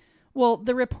Cook. Well,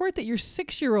 the report that your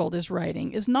 6-year-old is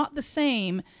writing is not the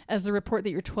same as the report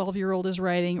that your 12-year-old is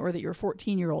writing or that your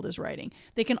 14-year-old is writing.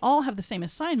 They can all have the same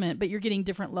assignment, but you're getting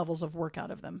different levels of work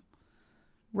out of them.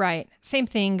 Right. Same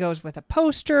thing goes with a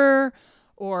poster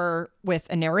or with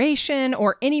a narration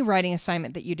or any writing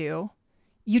assignment that you do.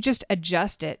 You just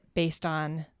adjust it based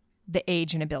on the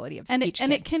age and ability of each kid.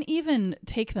 And it can even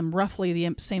take them roughly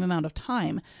the same amount of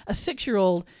time. A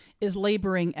 6-year-old is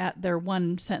laboring at their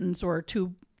one sentence or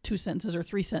two sentences or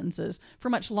 3 sentences for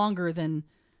much longer than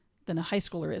a high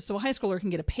schooler is. So a high schooler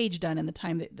can get a page done in the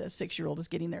time that the 6-year-old is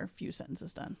getting their few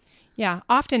sentences done. Yeah,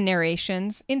 often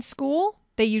narrations in school,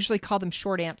 they usually call them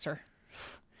short answer.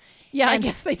 Yeah, I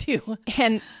guess they do.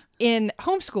 And in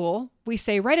homeschool, we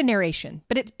say write a narration,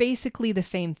 but it's basically the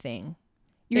same thing.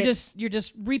 You're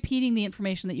just repeating the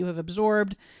information that you have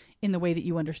absorbed in the way that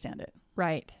you understand it.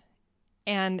 Right.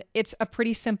 And it's a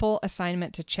pretty simple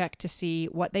assignment to check to see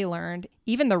what they learned.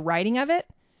 Even the writing of it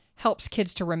helps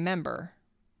kids to remember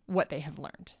what they have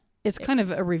learned. It's kind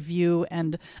of a review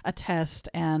and a test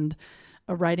and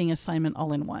a writing assignment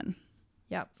all in one.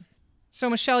 Yep. So,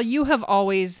 Michelle, you have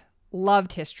always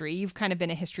loved history. You've kind of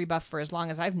been a history buff for as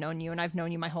long as I've known you, and I've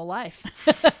known you my whole life.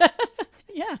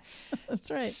 Yeah, that's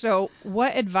right. So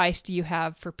what advice do you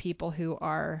have for people who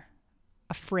are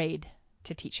afraid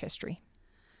to teach history?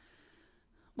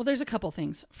 Well, there's a couple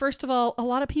things. First of all, a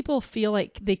lot of people feel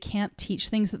like they can't teach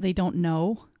things that they don't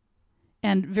know.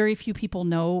 And very few people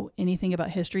know anything about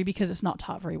history because it's not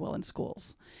taught very well in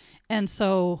schools. And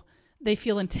so they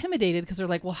feel intimidated because they're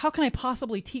like, well, how can I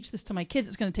possibly teach this to my kids?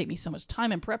 It's going to take me so much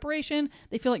time and preparation.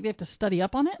 They feel like they have to study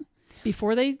up on it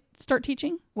before they start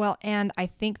teaching. Well, and I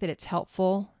think that it's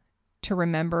helpful to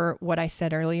remember what I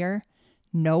said earlier.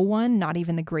 No one, not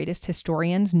even the greatest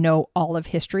historians, know all of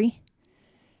history.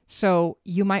 So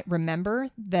you might remember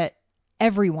that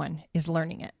everyone is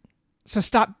learning it. So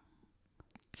stop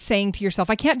saying to yourself,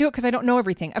 I can't do it because I don't know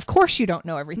everything. Of course you don't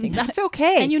know everything. That's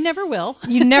okay. And you never will.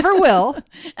 You never will.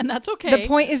 And that's okay. The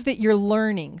point is that you're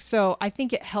learning. So I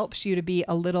think it helps you to be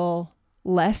a little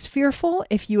less fearful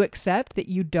if you accept that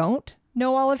you don't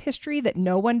know all of history, that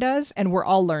no one does, and we're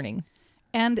all learning.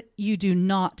 And you do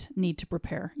not need to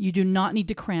prepare. You do not need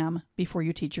to cram before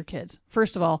you teach your kids.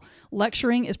 First of all,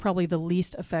 lecturing is probably the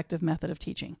least effective method of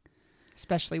teaching.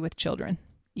 Especially with children.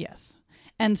 Yes.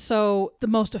 And so the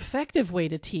most effective way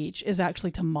to teach is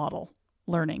actually to model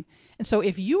learning. And so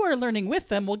if you are learning with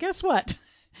them, well, guess what?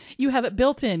 You have it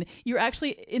built in. You're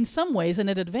actually, in some ways, at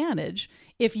an advantage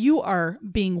if you are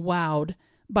being wowed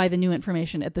by the new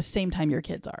information at the same time your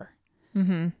kids are.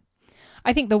 Mm-hmm.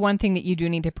 I think the one thing that you do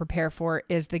need to prepare for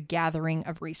is the gathering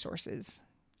of resources.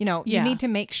 You need to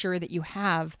make sure that you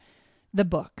have the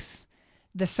books,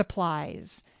 the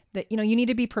supplies, that, you need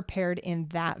to be prepared in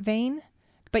that vein,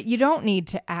 but you don't need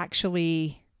to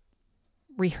actually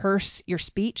rehearse your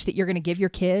speech that you're going to give your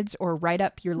kids or write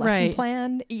up your lesson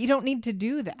plan. You don't need to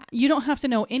do that. You don't have to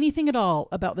know anything at all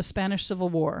about the Spanish Civil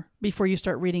War before you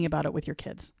start reading about it with your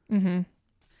kids. Mm-hmm.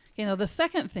 The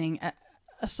second thing,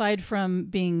 aside from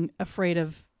being afraid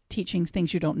of teaching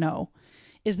things you don't know,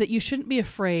 is that you shouldn't be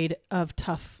afraid of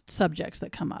tough subjects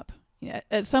that come up.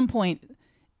 At some point,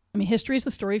 history is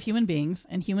the story of human beings,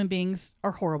 and human beings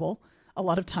are horrible a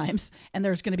lot of times, and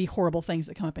there's going to be horrible things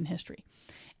that come up in history.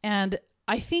 And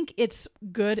I think it's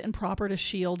good and proper to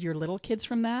shield your little kids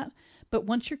from that, but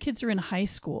once your kids are in high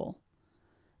school,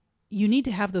 you need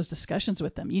to have those discussions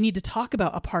with them. You need to talk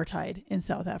about apartheid in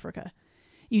South Africa.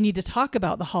 You need to talk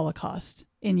about the Holocaust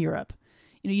in Europe.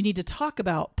 You need to talk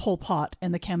about Pol Pot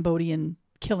and the Cambodian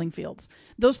killing fields.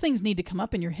 Those things need to come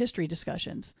up in your history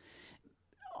discussions.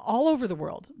 All over the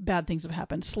world, bad things have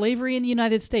happened. Slavery in the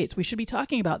United States. We should be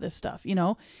talking about this stuff.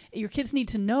 Your kids need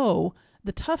to know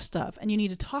the tough stuff, and you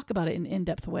need to talk about it in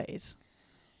in-depth ways.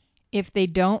 If they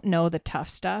don't know the tough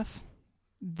stuff,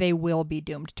 they will be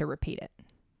doomed to repeat it.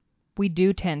 We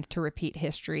do tend to repeat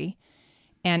history,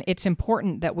 and it's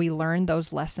important that we learn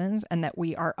those lessons and that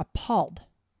we are appalled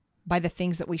by the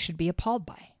things that we should be appalled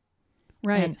by.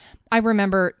 Right. And I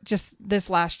remember just this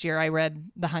last year I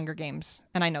read The Hunger Games,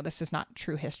 and I know this is not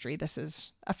true history. This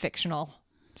is a fictional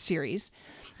series.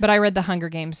 But I read The Hunger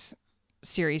Games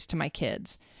series to my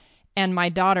kids. And my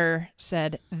daughter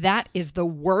said, that is the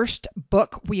worst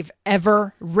book we've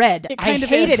ever read. I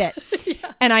hated it.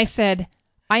 Yeah. And I said,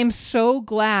 I am so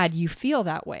glad you feel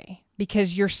that way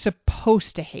because you're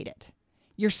supposed to hate it.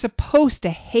 You're supposed to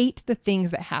hate the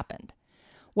things that happened.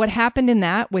 What happened in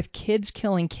that with kids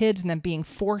killing kids and then being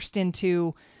forced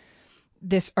into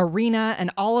this arena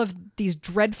and all of these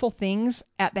dreadful things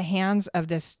at the hands of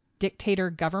this dictator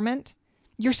government,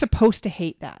 you're supposed to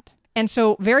hate that. And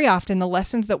so very often the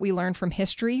lessons that we learn from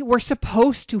history, we're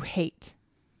supposed to hate.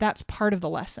 That's part of the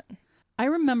lesson. I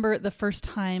remember the first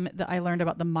time that I learned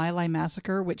about the My Lai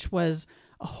massacre, which was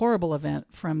a horrible event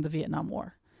from the Vietnam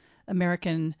War.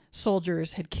 American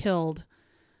soldiers had killed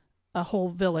a whole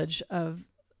village of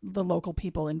the local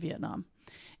people in Vietnam.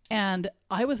 And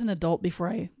I was an adult before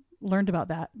I learned about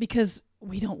that because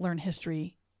we don't learn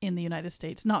history in the United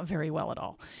States, not very well at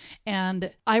all.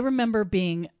 And I remember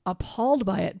being appalled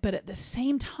by it, but at the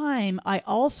same time, I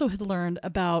also had learned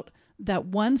about that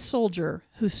one soldier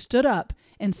who stood up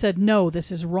and said, no,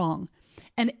 this is wrong.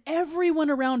 And everyone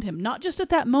around him, not just at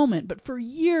that moment, but for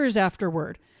years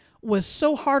afterward, was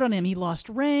so hard on him. He lost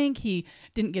rank. He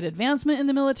didn't get advancement in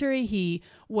the military. He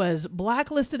was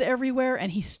blacklisted everywhere,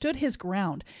 and he stood his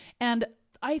ground. And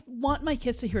I want my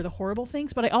kids to hear the horrible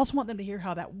things, but I also want them to hear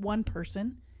how that one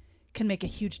person can make a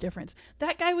huge difference.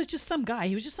 That guy was just some guy.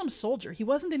 He was just some soldier. He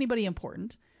wasn't anybody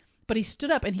important, but he stood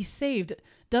up and he saved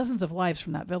dozens of lives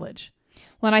from that village.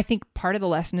 Well, and I think part of the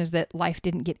lesson is that life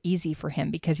didn't get easy for him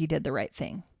because he did the right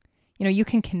thing. You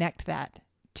can connect that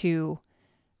to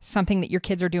something that your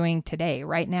kids are doing today,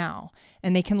 right now,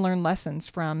 and they can learn lessons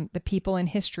from the people in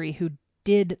history who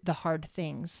did the hard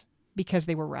things because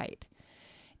they were right.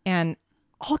 And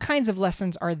all kinds of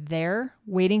lessons are there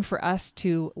waiting for us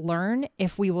to learn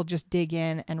if we will just dig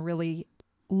in and really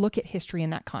look at history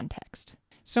in that context.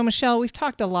 So, Michelle, we've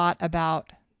talked a lot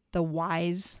about the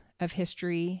whys of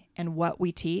history and what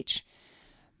we teach,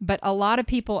 but a lot of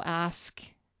people ask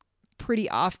pretty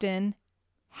often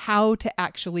how to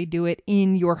actually do it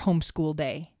in your homeschool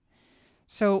day.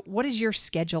 So what is your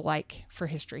schedule like for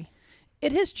history?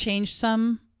 It has changed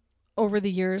some over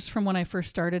the years from when I first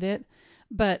started it,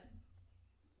 but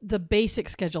the basic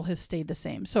schedule has stayed the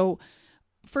same. So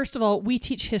first of all, we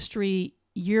teach history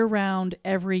year-round,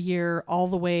 every year, all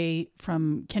the way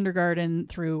from kindergarten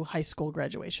through high school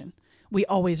graduation. We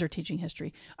always are teaching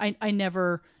history. I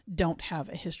never don't have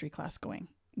a history class going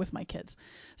with my kids.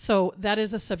 So that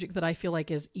is a subject that I feel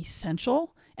like is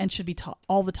essential and should be taught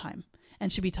all the time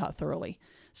and should be taught thoroughly.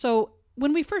 So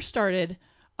when we first started,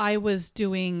 I was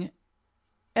doing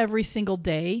every single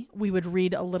day, we would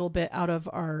read a little bit out of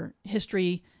our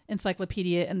history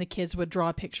encyclopedia and the kids would draw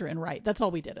a picture and write. That's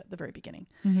all we did at the very beginning.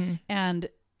 Mm-hmm. And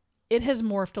it has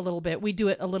morphed a little bit. We do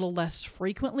it a little less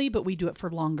frequently, but we do it for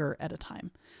longer at a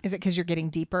time. Is it because you're getting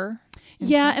deeper?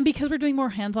 Yeah, and because we're doing more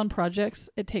hands-on projects,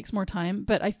 it takes more time.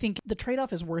 But I think the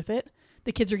trade-off is worth it.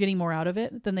 The kids are getting more out of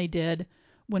it than they did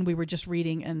when we were just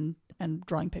reading and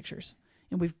drawing pictures.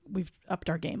 And we've upped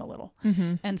our game a little.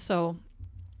 Mm-hmm. And so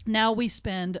now we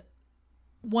spend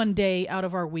one day out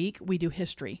of our week, we do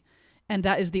history. And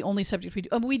that is the only subject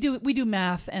we do. We do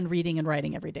math and reading and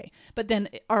writing every day. But then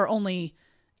our only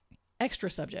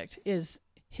extra subject is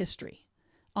history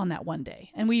on that one day.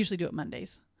 And we usually do it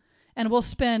Mondays. And we'll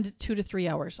spend 2 to 3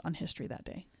 hours on history that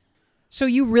day. So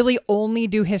you really only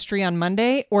do history on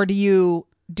Monday, or do you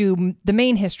do the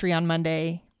main history on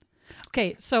Monday?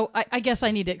 Okay, so I guess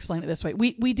I need to explain it this way.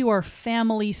 We do our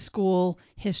family school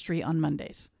history on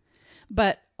Mondays.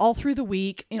 But all through the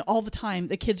week, all the time,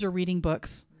 the kids are reading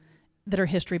books that are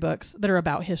history books, that are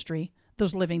about history,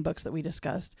 those living books that we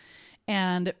discussed.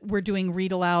 And we're doing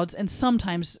read alouds, and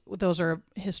sometimes those are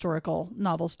historical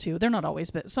novels too. They're not always,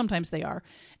 but sometimes they are.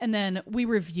 And then we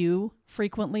review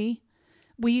frequently.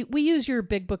 We use your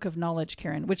big book of knowledge,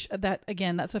 Karen, which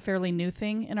that's a fairly new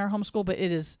thing in our homeschool, but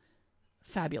it is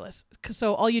fabulous.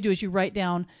 So all you do is you write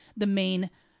down the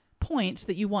main points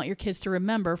that you want your kids to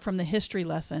remember from the history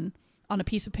lesson on a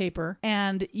piece of paper,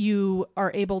 and you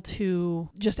are able to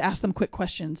just ask them quick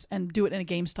questions and do it in a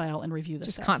game style and review this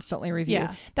Just stuff. constantly review.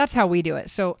 Yeah. That's how we do it.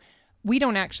 So we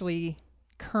don't actually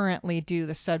currently do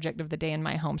the subject of the day in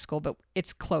my homeschool, but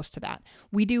it's close to that.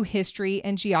 We do history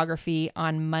and geography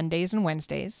on Mondays and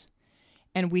Wednesdays,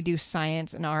 and we do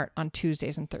science and art on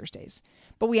Tuesdays and Thursdays.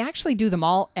 But we actually do them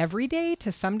all every day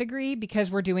to some degree because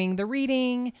we're doing the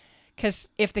reading. Because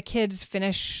if the kids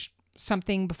finish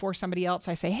something before somebody else,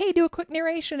 I say, hey, do a quick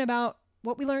narration about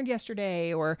what we learned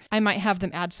yesterday. Or I might have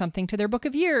them add something to their book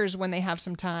of years when they have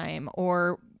some time.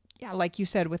 Or, yeah, like you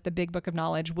said, with the big book of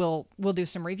knowledge, we'll do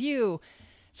some review.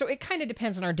 So it kind of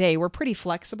depends on our day. We're pretty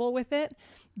flexible with it,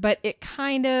 but it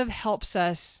kind of helps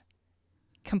us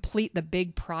complete the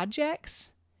big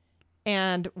projects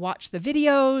and watch the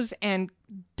videos and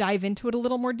dive into it a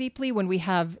little more deeply when we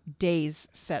have days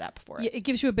set up for it. Yeah, it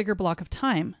gives you a bigger block of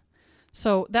time.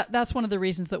 So that's one of the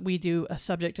reasons that we do a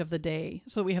subject of the day,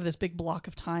 so that we have this big block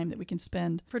of time that we can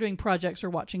spend for doing projects or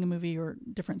watching a movie or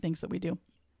different things that we do.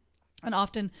 And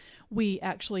often we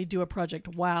actually do a project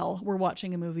while we're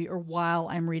watching a movie or while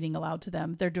I'm reading aloud to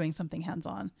them. They're doing something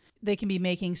hands-on. They can be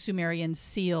making Sumerian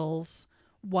seals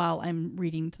while I'm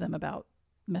reading to them about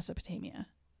Mesopotamia.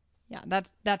 Yeah,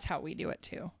 that's how we do it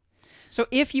too. So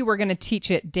if you were going to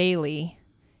teach it daily,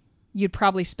 you'd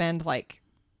probably spend like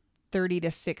 30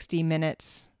 to 60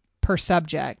 minutes per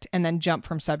subject and then jump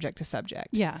from subject to subject.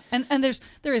 Yeah. And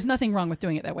there is nothing wrong with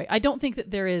doing it that way. I don't think that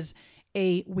there is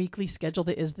a weekly schedule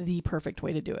that is the perfect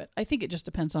way to do it. I think it just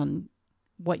depends on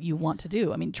what you want to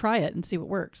do. I mean, try it and see what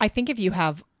works. I think if you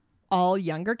have all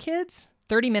younger kids,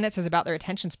 30 minutes is about their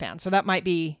attention span. So that might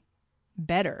be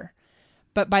better.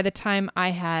 But by the time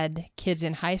I had kids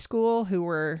in high school who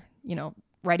were,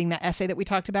 writing that essay that we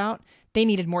talked about, they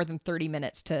needed more than 30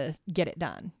 minutes to get it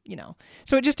done,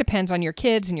 So it just depends on your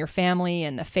kids and your family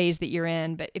and the phase that you're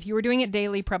in. But if you were doing it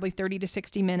daily, probably 30 to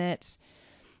 60 minutes.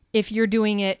 If you're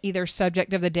doing it either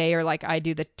subject of the day or like I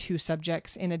do the 2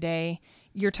 subjects in a day,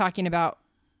 you're talking about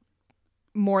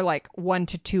more like 1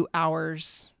 to 2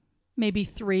 hours. Maybe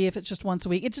 3 if it's just once a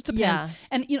week. It just depends. Yeah.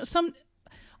 And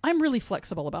I'm really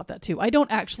flexible about that too. I don't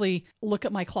actually look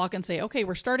at my clock and say, okay,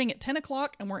 we're starting at 10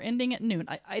 o'clock and we're ending at noon.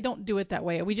 I don't do it that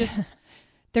way. We just...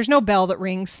 There's no bell that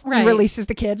rings Right. and releases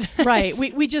the kids. Right.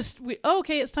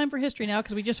 Okay, it's time for history now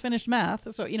because we just finished math.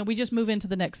 So, we just move into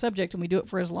the next subject and we do it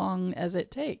for as long as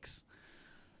it takes.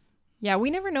 Yeah,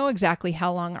 we never know exactly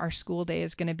how long our school day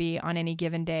is going to be on any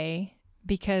given day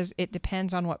because it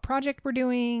depends on what project we're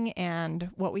doing and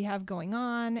what we have going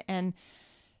on. And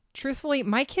truthfully,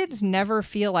 my kids never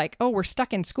feel like, oh, we're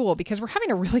stuck in school because we're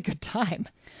having a really good time.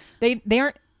 They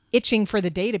aren't itching for the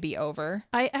day to be over.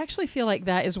 I actually feel like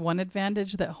that is one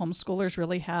advantage that homeschoolers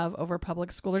really have over public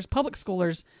schoolers. Public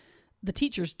schoolers, the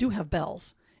teachers do have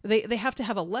bells. They have to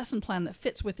have a lesson plan that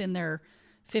fits within their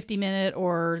 50-minute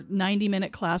or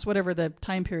 90-minute class, whatever the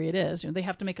time period is. They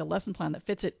have to make a lesson plan that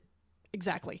fits it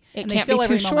exactly. It and can't be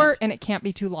too short and it can't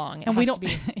be too long. And we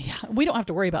don't have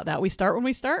to worry about that. We start when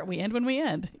we start, we end when we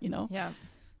end, Yeah.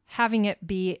 having it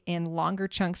be in longer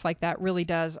chunks like that really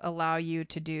does allow you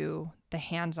to do the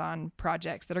hands-on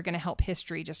projects that are going to help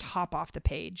history just hop off the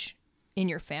page in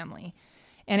your family.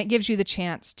 And it gives you the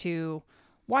chance to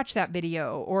watch that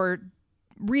video or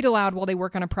read aloud while they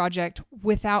work on a project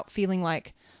without feeling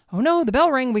like, oh no, the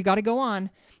bell rang, we got to go on.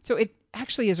 So it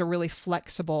actually is a really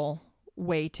flexible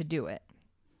way to do it.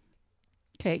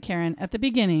 Okay, Karen, at the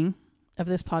beginning of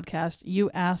this podcast, you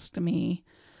asked me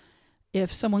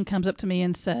if someone comes up to me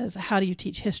and says, how do you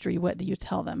teach history? What do you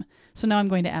tell them? So now I'm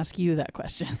going to ask you that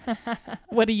question.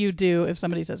 What do you do if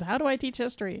somebody says, how do I teach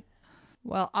history?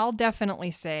 Well, I'll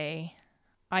definitely say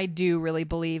I do really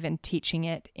believe in teaching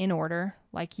it in order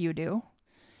like you do.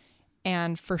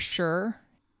 And for sure,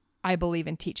 I believe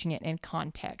in teaching it in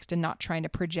context and not trying to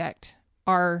project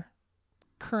our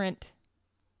current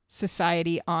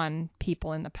society on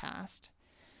people in the past.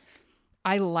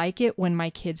 I like it when my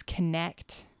kids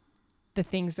connect the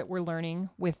things that we're learning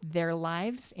with their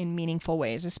lives in meaningful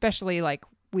ways, especially like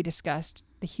we discussed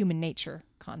the human nature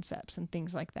concepts and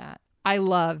things like that. I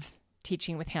love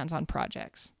teaching with hands-on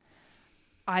projects.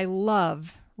 I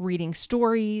love reading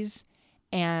stories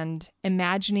and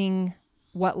imagining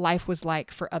what life was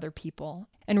like for other people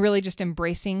and really just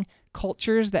embracing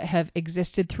cultures that have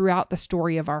existed throughout the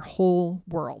story of our whole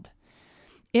world.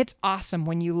 It's awesome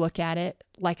when you look at it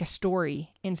like a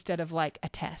story instead of like a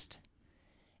test.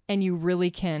 And you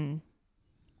really can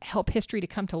help history to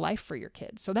come to life for your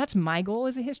kids. So that's my goal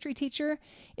as a history teacher,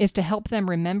 is to help them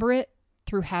remember it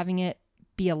through having it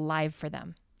be alive for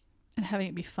them. And having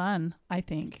it be fun, I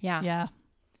think. Yeah.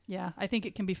 Yeah, I think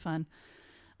it can be fun.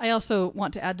 I also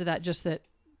want to add to that just that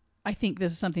I think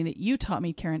this is something that you taught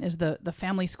me, Karen, is the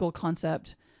family school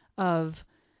concept of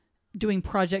doing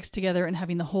projects together and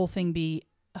having the whole thing be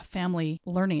a family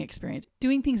learning experience.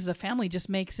 Doing things as a family just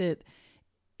makes it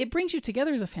brings you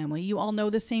together as a family. You all know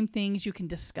the same things. You can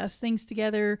discuss things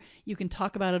together. You can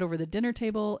talk about it over the dinner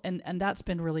table. And that's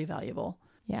been really valuable.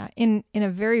 Yeah. In a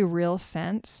very real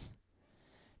sense,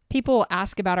 people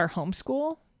ask about our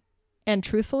homeschool. And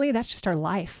truthfully, that's just our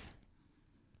life.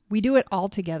 We do it all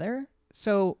together.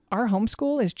 So our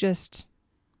homeschool is just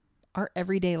our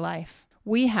everyday life.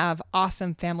 We have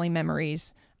awesome family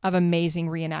memories of amazing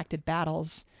reenacted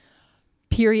battles,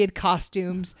 period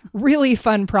costumes, really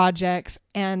fun projects.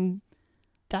 And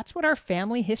that's what our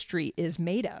family history is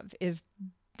made of, is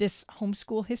this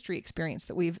homeschool history experience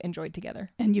that we've enjoyed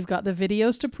together. And you've got the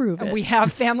videos to prove it. We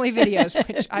have family videos,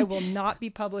 which I will not be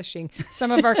publishing.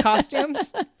 Some of our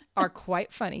costumes are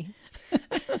quite funny.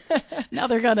 Now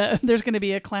there's gonna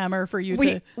be a clamor for you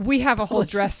to. We have a whole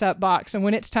dress up box, and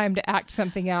when it's time to act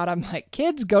something out, I'm like,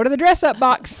 kids, go to the dress up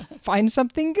box, find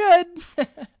something good.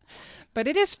 But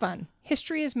it is fun.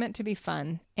 History is meant to be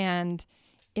fun, and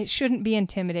it shouldn't be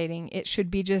intimidating. It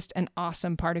should be just an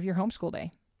awesome part of your homeschool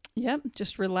day. Yep,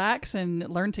 just relax and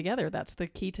learn together. That's the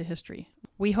key to history.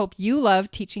 We hope you love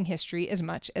teaching history as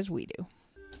much as we do.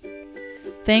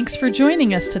 Thanks for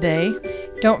joining us today.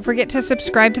 Don't forget to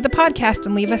subscribe to the podcast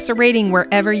and leave us a rating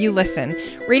wherever you listen.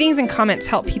 Ratings and comments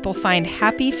help people find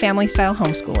happy family-style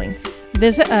homeschooling.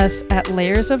 Visit us at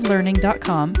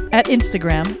layersoflearning.com, at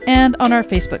Instagram, and on our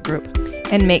Facebook group.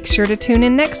 And make sure to tune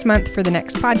in next month for the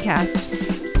next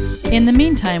podcast. In the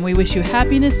meantime, we wish you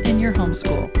happiness in your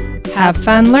homeschool. Have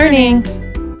fun learning!